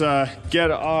let's get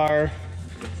our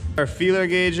feeler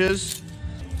gauges.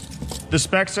 The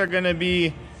specs are gonna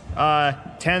be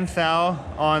 10 thou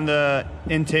on the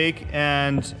intake,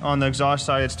 and on the exhaust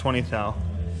side it's 20 thou.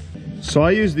 So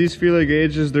I use these feeler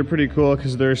gauges. They're pretty cool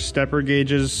because they're stepper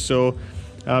gauges. So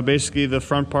basically the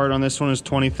front part on this one is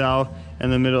 20 thou,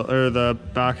 and the middle or the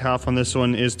back half on this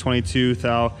one is 22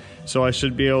 thou. So I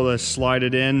should be able to slide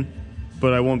it in,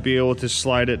 but I won't be able to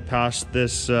slide it past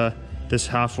this this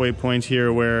halfway point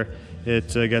here where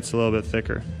it gets a little bit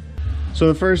thicker. So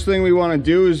the first thing we want to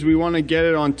do is we want to get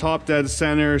it on top dead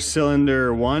center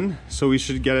cylinder 1. So we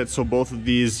should get it so both of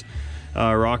these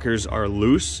rockers are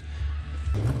loose.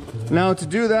 Now to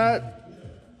do that,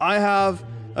 I have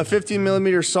a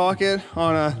 15mm socket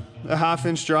on a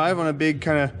 1/2-inch drive on a big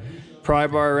kind of pry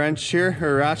bar wrench here,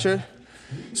 or ratchet.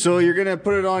 So you're gonna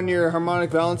put it on your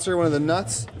harmonic balancer, one of the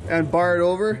nuts, and bar it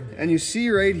over. And you see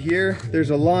right here, there's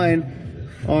a line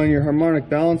on your harmonic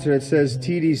balancer that says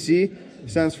TDC,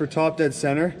 stands for top dead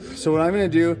center. So what I'm gonna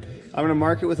do, I'm gonna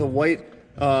mark it with a white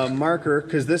marker,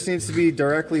 because this needs to be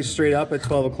directly straight up at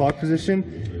 12 o'clock position.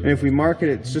 And if we mark it,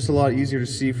 it's just a lot easier to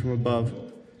see from above.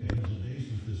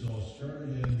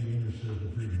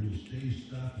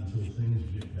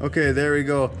 Okay, there we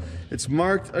go. It's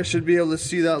marked. I should be able to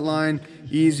see that line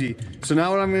easy. So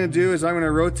now what I'm going to do is I'm going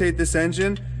to rotate this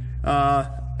engine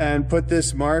and put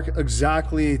this mark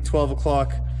exactly 12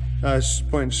 o'clock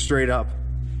pointing straight up.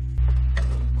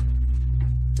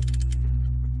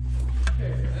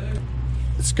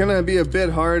 It's going to be a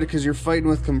bit hard because you're fighting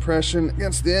with compression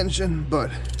against the engine,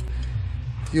 but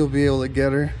you'll be able to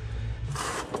get her.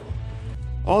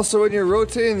 Also, when you're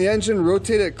rotating the engine,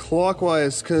 rotate it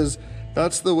clockwise, because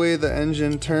that's the way the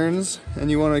engine turns,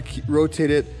 and you want to rotate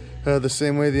it the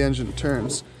same way the engine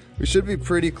turns. We should be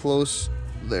pretty close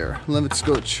there. Let's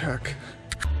go check.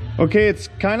 Okay, it's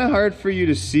kind of hard for you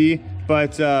to see,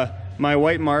 but my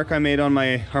white mark I made on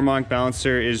my harmonic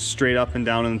balancer is straight up and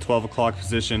down in the 12 o'clock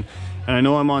position. And I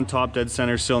know I'm on top dead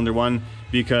center cylinder 1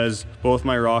 because both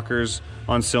my rockers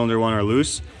on cylinder 1 are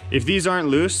loose. If these aren't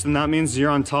loose, then that means you're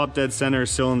on top dead center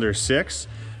cylinder 6.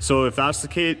 So if that's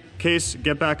the case,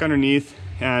 get back underneath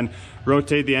and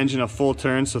rotate the engine a full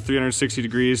turn, so 360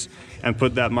 degrees, and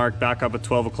put that mark back up at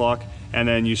 12 o'clock, and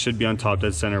then you should be on top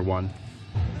dead center 1.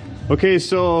 Okay,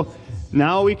 so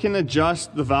now we can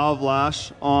adjust the valve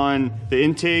lash on the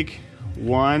intake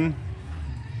 1,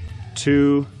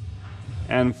 2,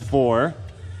 and 4,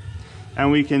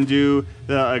 and we can do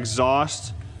the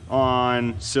exhaust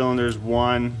on cylinders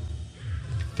 1,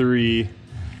 3,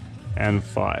 and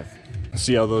 5.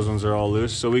 See how those ones are all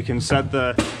loose? So we can set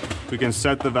the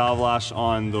valve lash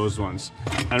on those ones.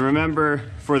 And remember,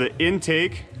 for the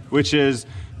intake, which is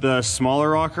the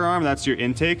smaller rocker arm, that's your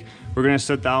intake, we're gonna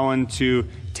set that one to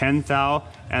 10 thou,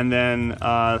 and then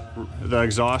the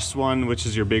exhaust one, which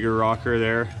is your bigger rocker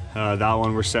there, that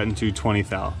one we're setting to 20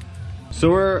 thou.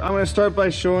 So I'm gonna start by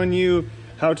showing you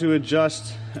how to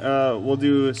adjust. We'll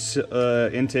do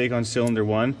intake on cylinder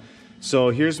 1. So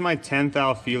here's my 10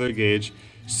 thou feeler gauge.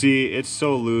 See, it's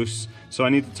so loose, so I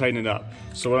need to tighten it up.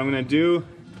 So what I'm gonna do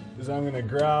is I'm gonna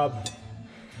grab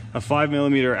a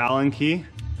 5mm Allen key.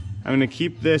 I'm gonna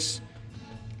keep this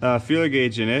feeler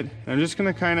gauge in it. I'm just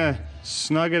gonna kind of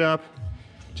snug it up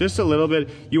just a little bit.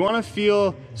 You wanna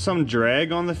feel some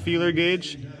drag on the feeler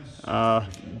gauge,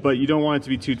 but you don't want it to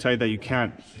be too tight that you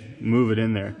can't move it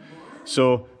in there.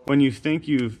 So when you think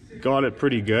you've got it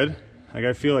pretty good, like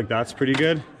I feel like that's pretty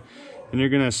good, and you're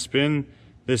gonna spin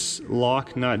this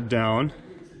lock nut down,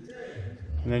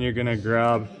 and then you're gonna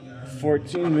grab a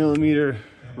 14mm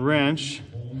wrench,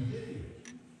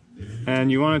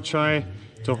 and you wanna try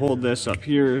to hold this up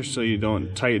here so you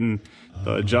don't tighten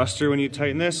the adjuster when you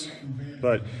tighten this,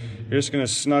 but you're just gonna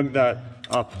snug that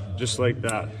up just like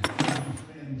that.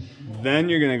 Then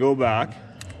you're gonna go back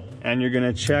and you're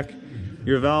gonna check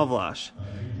your valve lash.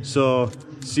 So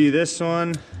see this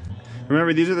one,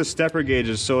 remember these are the stepper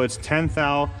gauges, so it's 10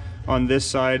 thou on this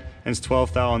side and it's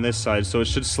 12 thou on this side, so it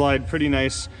should slide pretty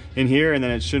nice in here, and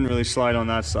then it shouldn't really slide on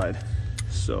that side.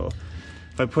 So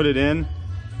if I put it in,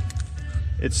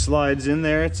 it slides in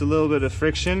there. It's a little bit of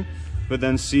friction, but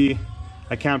then see,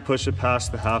 I can't push it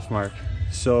past the half mark.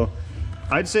 So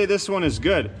I'd say this one is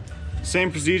good.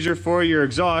 Same procedure for your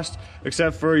exhaust,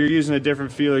 except for you're using a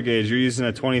different feeler gauge. You're using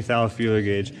a 20 thou feeler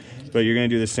gauge, but you're gonna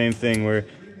do the same thing where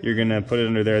you're gonna put it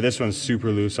under there. This one's super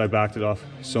loose. I backed it off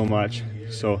so much.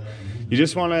 So you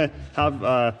just wanna have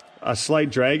a slight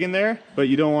drag in there, but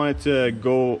you don't want it to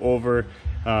go over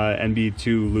and be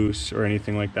too loose or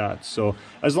anything like that. So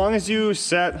as long as you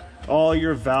set all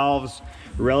your valves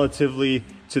relatively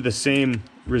to the same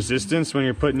resistance when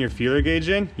you're putting your feeler gauge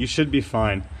in, you should be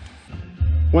fine.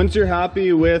 Once you're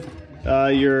happy with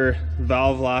your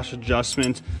valve lash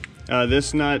adjustment,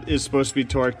 this nut is supposed to be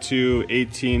torqued to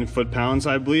 18 foot-pounds,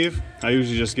 I believe. I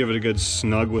usually just give it a good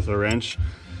snug with a wrench.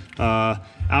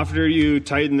 After you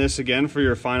tighten this again for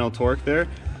your final torque there,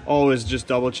 always just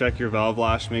double check your valve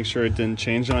lash, make sure it didn't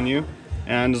change on you.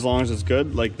 And as long as it's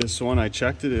good, like this one, I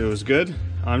checked it, it was good.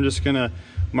 I'm just gonna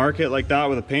mark it like that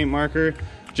with a paint marker,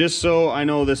 just so I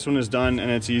know this one is done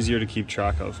and it's easier to keep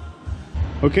track of.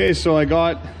 Okay, so I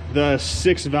got the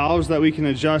 6 valves that we can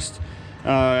adjust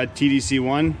at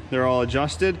TDC1. They're all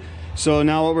adjusted. So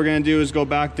now what we're gonna do is go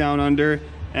back down under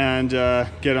and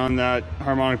get on that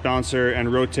harmonic balancer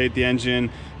and rotate the engine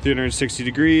 360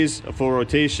 degrees, a full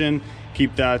rotation.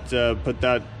 Keep that, put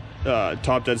that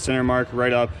top dead center mark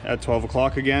right up at 12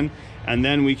 o'clock again, and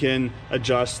then we can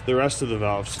adjust the rest of the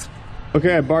valves.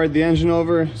 Okay, I barred the engine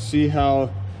over. See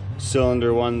how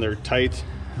cylinder 1, they're tight.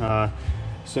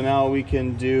 So now we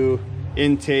can do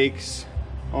intakes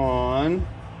on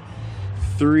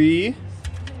 3,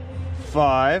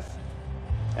 5,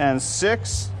 and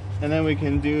 6, and then we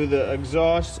can do the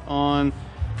exhaust on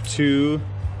 2,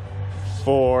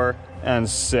 4, and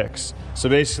 6. So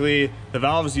basically, the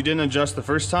valves you didn't adjust the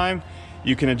first time,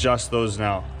 you can adjust those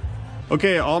now.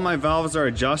 Okay, all my valves are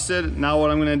adjusted. Now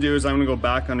what I'm gonna do is I'm gonna go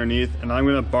back underneath and I'm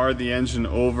gonna bar the engine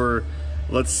over,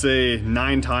 let's say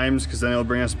 9 times, because then it'll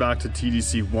bring us back to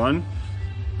TDC1.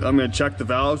 I'm gonna check the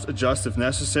valves, adjust if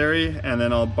necessary, and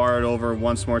then I'll bar it over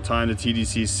once more time to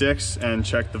TDC6 and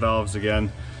check the valves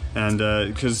again. And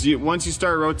because once you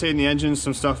start rotating the engine,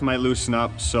 some stuff might loosen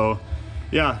up. So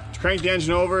yeah, crank the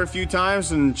engine over a few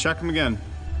times and check them again.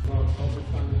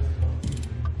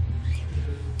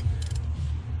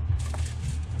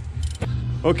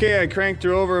 Okay, I cranked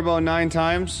her over about 9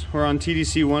 times. We're on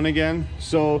TDC1 again.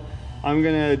 So I'm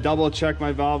gonna double check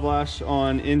my valve lash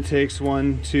on intakes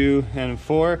 1, 2, and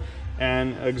 4,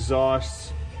 and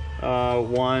exhausts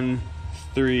 1,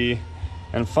 3,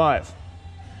 and 5.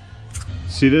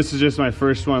 See, this is just my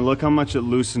first one. Look how much it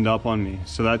loosened up on me.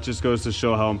 So that just goes to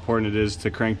show how important it is to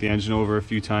crank the engine over a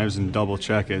few times and double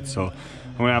check it. So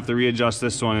I'm gonna have to readjust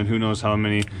this one, and who knows how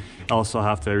many else I'll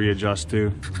have to readjust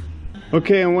to.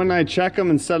 Okay, and when I check them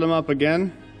and set them up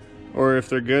again, or if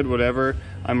they're good, whatever,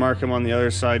 I mark them on the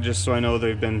other side just so I know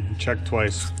they've been checked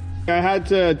twice. I had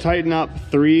to tighten up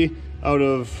 3 out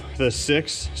of the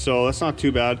 6, so that's not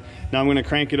too bad. Now I'm gonna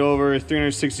crank it over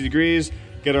 360 degrees,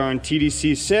 get her on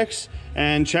TDC6,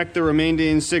 and check the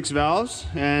remaining 6 valves,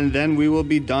 and then we will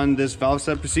be done this valve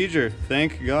set procedure.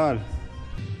 Thank God.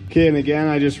 Okay, and again,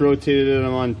 I just rotated it.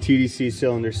 I'm on TDC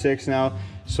cylinder 6 now,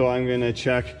 so I'm gonna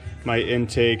check my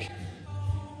intake,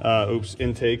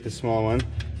 intake, the small one,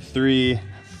 3,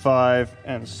 5,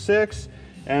 and 6,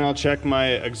 and I'll check my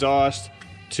exhaust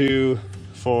 2,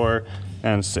 4,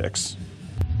 and 6.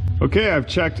 Okay, I've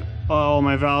checked all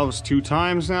my valves 2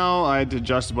 times now. I had to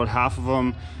adjust about half of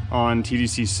them on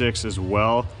TDC6 as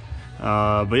well.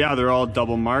 But yeah, they're all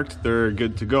double marked. They're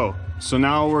good to go. So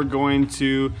now we're going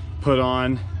to put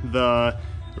on the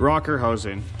rocker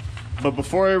housing. But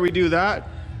before we do that,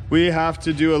 we have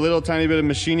to do a little tiny bit of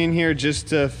machining here just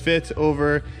to fit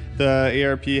over the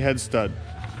ARP head stud.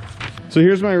 So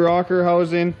here's my rocker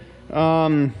housing.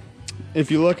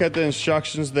 If you look at the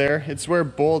instructions there, it's where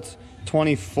bolt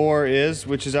 24 is,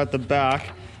 which is at the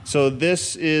back. So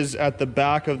this is at the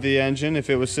back of the engine if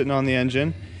it was sitting on the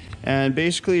engine. And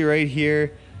basically right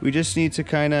here, we just need to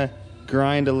kind of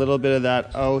grind a little bit of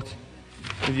that out.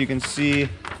 If you can see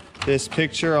this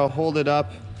picture, I'll hold it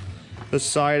up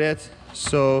beside it.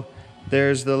 So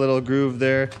there's the little groove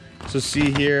there. So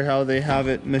see here how they have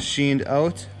it machined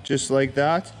out, just like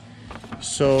that.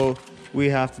 So we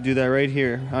have to do that right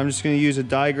here. I'm just gonna use a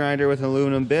die grinder with an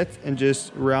aluminum bit and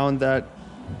just round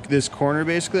this corner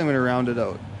basically. I'm gonna round it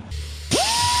out.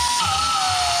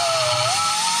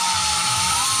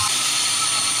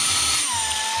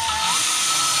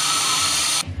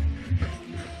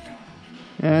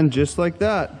 And just like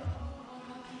that.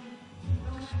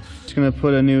 Just gonna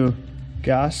put a new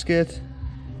gasket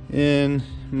in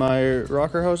my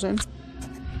rocker housing.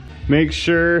 Make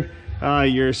sure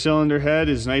your cylinder head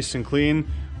is nice and clean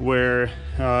where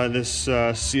this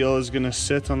seal is gonna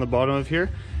sit on the bottom of here.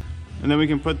 And then we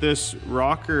can put this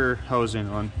rocker housing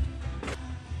on.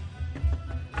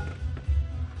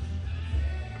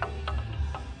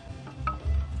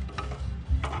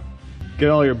 get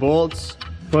all your bolts,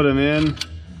 put them in,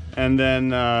 and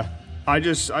then I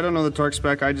don't know the torque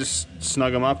spec, I just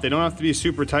snug them up. They don't have to be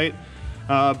super tight,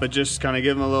 but just kind of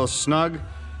give them a little snug.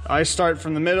 I start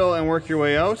from the middle and work your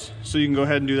way out, so you can go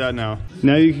ahead and do that now.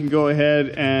 Now you can go ahead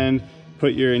and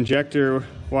put your injector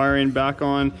wiring back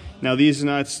on. Now these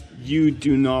nuts, you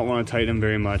do not want to tighten them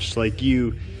very much. Like,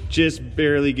 you just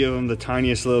barely give them the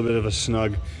tiniest little bit of a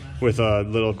snug with a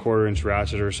little 1/4 inch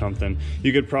ratchet or something.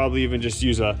 You could probably even just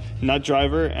use a nut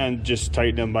driver and just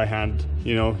tighten them by hand.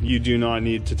 You know, you do not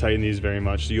need to tighten these very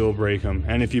much. You'll break them.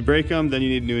 And if you break them, then you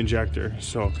need a new injector.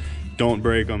 So don't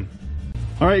break them.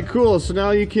 All right, cool. So now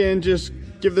you can just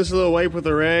give this a little wipe with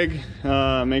a rag.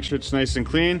 Make sure it's nice and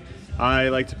clean. I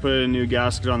like to put a new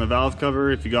gasket on the valve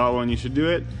cover. If you got one, you should do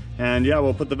it. And yeah,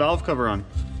 we'll put the valve cover on.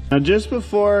 Now, just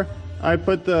before I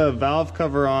put the valve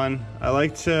cover on, I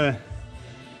like to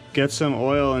get some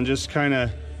oil and just kind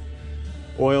of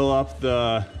oil up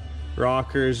the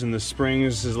rockers and the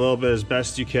springs as a little bit as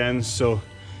best you can. So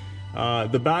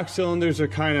the back cylinders are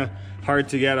kind of hard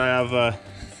to get. I have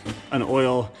an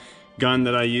oil gun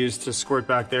that I use to squirt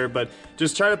back there, but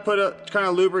just try to kind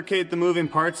of lubricate the moving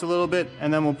parts a little bit,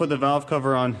 and then we'll put the valve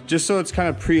cover on just so it's kind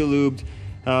of pre-lubed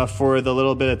for the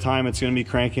little bit of time it's going to be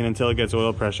cranking until it gets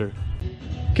oil pressure.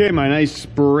 Okay, my nice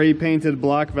spray painted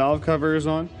black valve cover is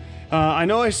on. I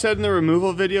know I said in the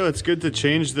removal video it's good to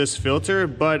change this filter,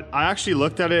 but I actually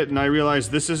looked at it and I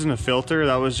realized this isn't a filter.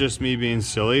 That was just me being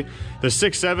silly. The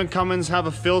 6.7 Cummins have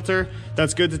a filter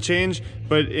that's good to change,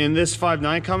 but in this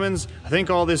 5.9 Cummins, I think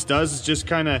all this does is just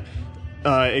kind of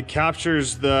it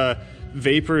captures the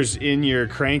vapors in your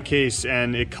crankcase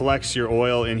and it collects your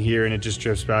oil in here and it just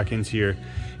drips back into your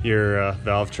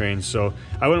valve train. So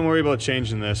I wouldn't worry about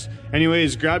changing this.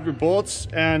 Anyways, grab your bolts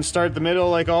and start the middle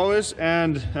like always,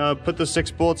 and put the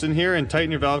 6 bolts in here and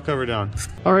tighten your valve cover down.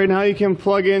 All right, now you can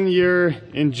plug in your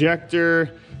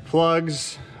injector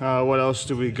plugs. What else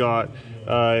do we got?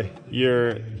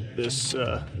 This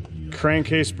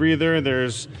crankcase breather,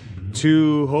 there's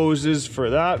 2 hoses for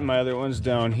that. My other one's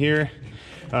down here.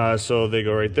 So they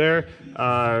go right there.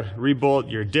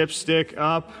 Rebolt your dipstick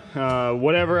up.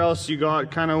 Whatever else you got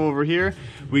kind of over here,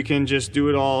 we can just do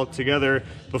it all together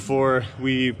before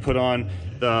we put on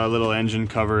the little engine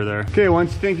cover there. Okay,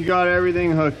 once you think you got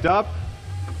everything hooked up,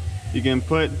 you can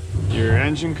put your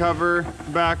engine cover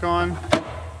back on.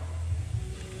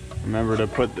 Remember to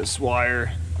put this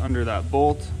wire under that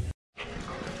bolt.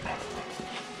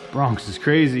 Bronx is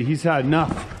crazy. He's had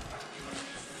enough.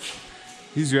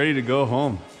 He's ready to go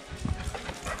home.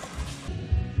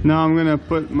 Now I'm gonna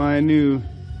put my new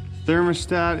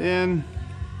thermostat in,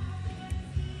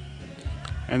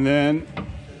 and then I'm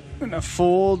gonna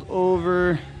fold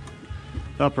over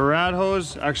the upper rad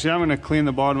hose. Actually, I'm gonna clean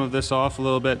the bottom of this off a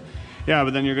little bit. Yeah,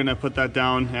 but then you're gonna put that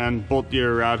down and bolt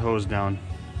your rad hose down.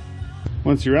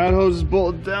 Once your rad hose is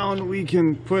bolted down, we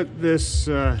can put this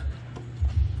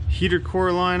heater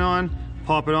core line on,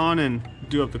 pop it on, and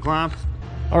do up the clamp.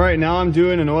 All right, now I'm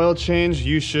doing an oil change.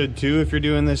 You should too if you're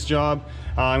doing this job.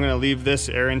 I'm gonna leave this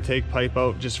air intake pipe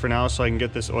out just for now so I can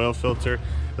get this oil filter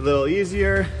a little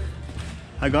easier.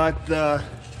 I got the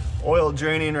oil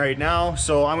draining right now,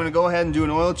 so I'm gonna go ahead and do an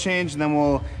oil change, and then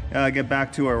we'll get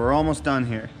back to it. We're almost done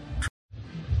here.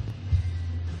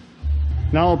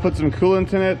 Now I'll put some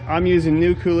coolant in it. I'm using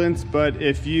new coolant, but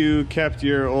if you kept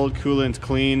your old coolant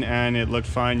clean and it looked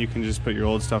fine, you can just put your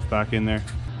old stuff back in there.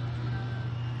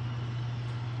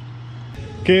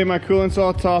 Okay, my coolant's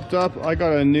all topped up. I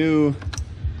got a new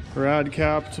rad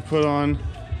cap to put on,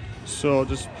 so I'll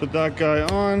just put that guy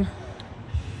on,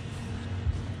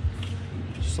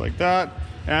 just like that.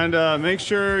 And make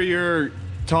sure you're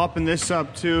topping this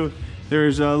up too.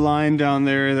 There's a line down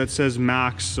there that says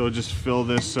max, so just fill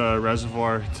this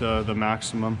reservoir to the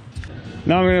maximum.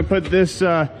 Now I'm gonna put this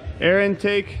air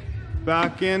intake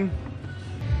back in.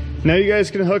 Now you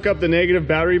guys can hook up the negative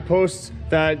battery posts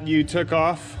that you took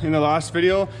off in the last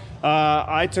video.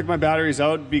 I took my batteries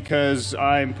out because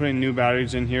I'm putting new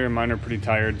batteries in here and mine are pretty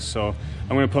tired, so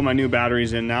I'm gonna put my new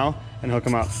batteries in now and hook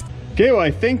them up. Okay, well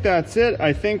I think that's it.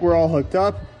 I think we're all hooked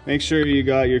up. Make sure you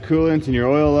got your coolant and your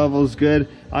oil levels good.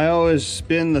 I always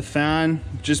spin the fan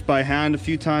just by hand a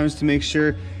few times to make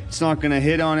sure it's not gonna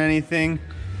hit on anything.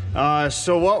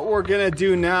 So what we're gonna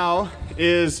do now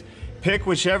is pick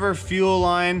whichever fuel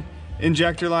line,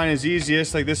 injector line is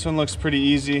easiest. Like this one looks pretty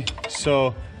easy.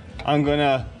 So I'm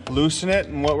gonna loosen it,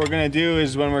 and what we're gonna do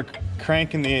is when we're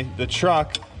cranking the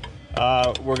truck,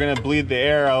 we're gonna bleed the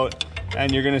air out,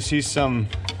 and you're gonna see some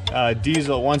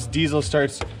diesel. Once diesel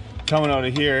starts coming out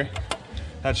of here,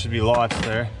 that should be lots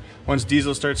there. Once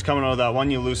diesel starts coming out of that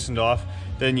one you loosened off,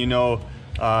 then you know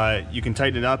you can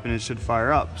tighten it up and it should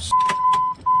fire up.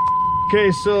 Okay,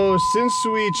 so since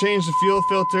we changed the fuel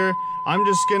filter, I'm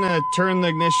just gonna turn the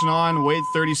ignition on, wait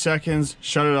 30 seconds,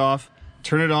 shut it off,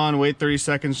 turn it on, wait 30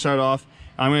 seconds, shut it off.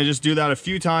 I'm gonna just do that a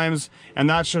few times, and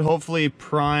that should hopefully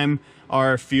prime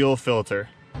our fuel filter.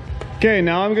 Okay,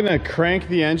 now I'm gonna crank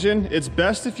the engine. It's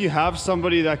best if you have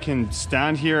somebody that can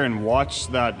stand here and watch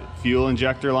that fuel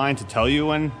injector line to tell you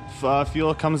when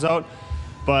fuel comes out.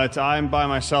 But I'm by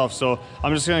myself, so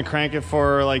I'm just gonna crank it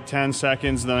for like 10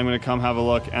 seconds, then I'm gonna come have a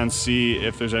look and see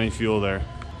if there's any fuel there.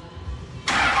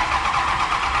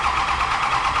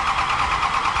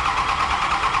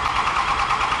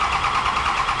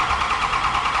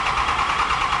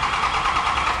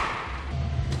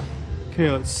 Okay,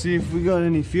 let's see if we got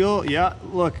any fuel. Yeah,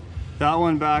 look, that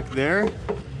one back there,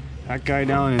 that guy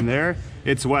down in there,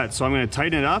 it's wet. So I'm gonna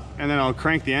tighten it up and then I'll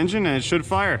crank the engine and it should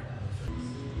fire.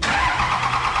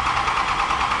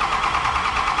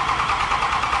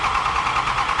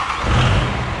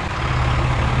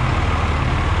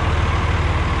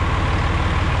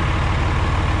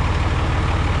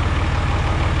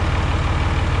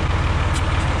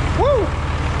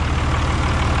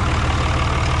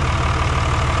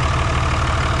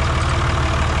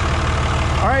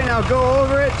 All right, now go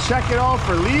over it, check it all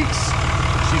for leaks.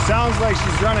 She sounds like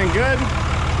she's running good.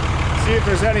 See if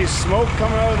there's any smoke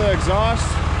coming out of the exhaust.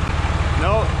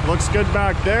 No, looks good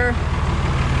back there.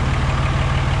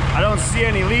 I don't see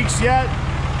any leaks yet.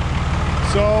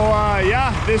 So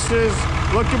yeah, this is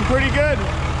looking pretty good.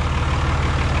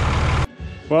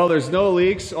 Well, there's no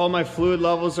leaks. All my fluid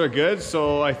levels are good,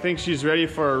 so I think she's ready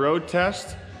for a road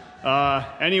test.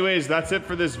 Anyways, that's it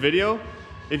for this video.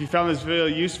 If you found this video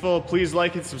useful, please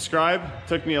like and subscribe. It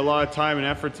took me a lot of time and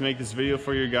effort to make this video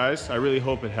for you guys. I really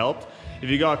hope it helped. If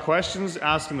you got questions,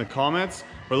 ask in the comments,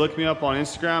 or look me up on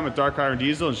Instagram at Dark Iron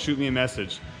Diesel and shoot me a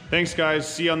message. Thanks guys,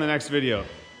 see you on the next video.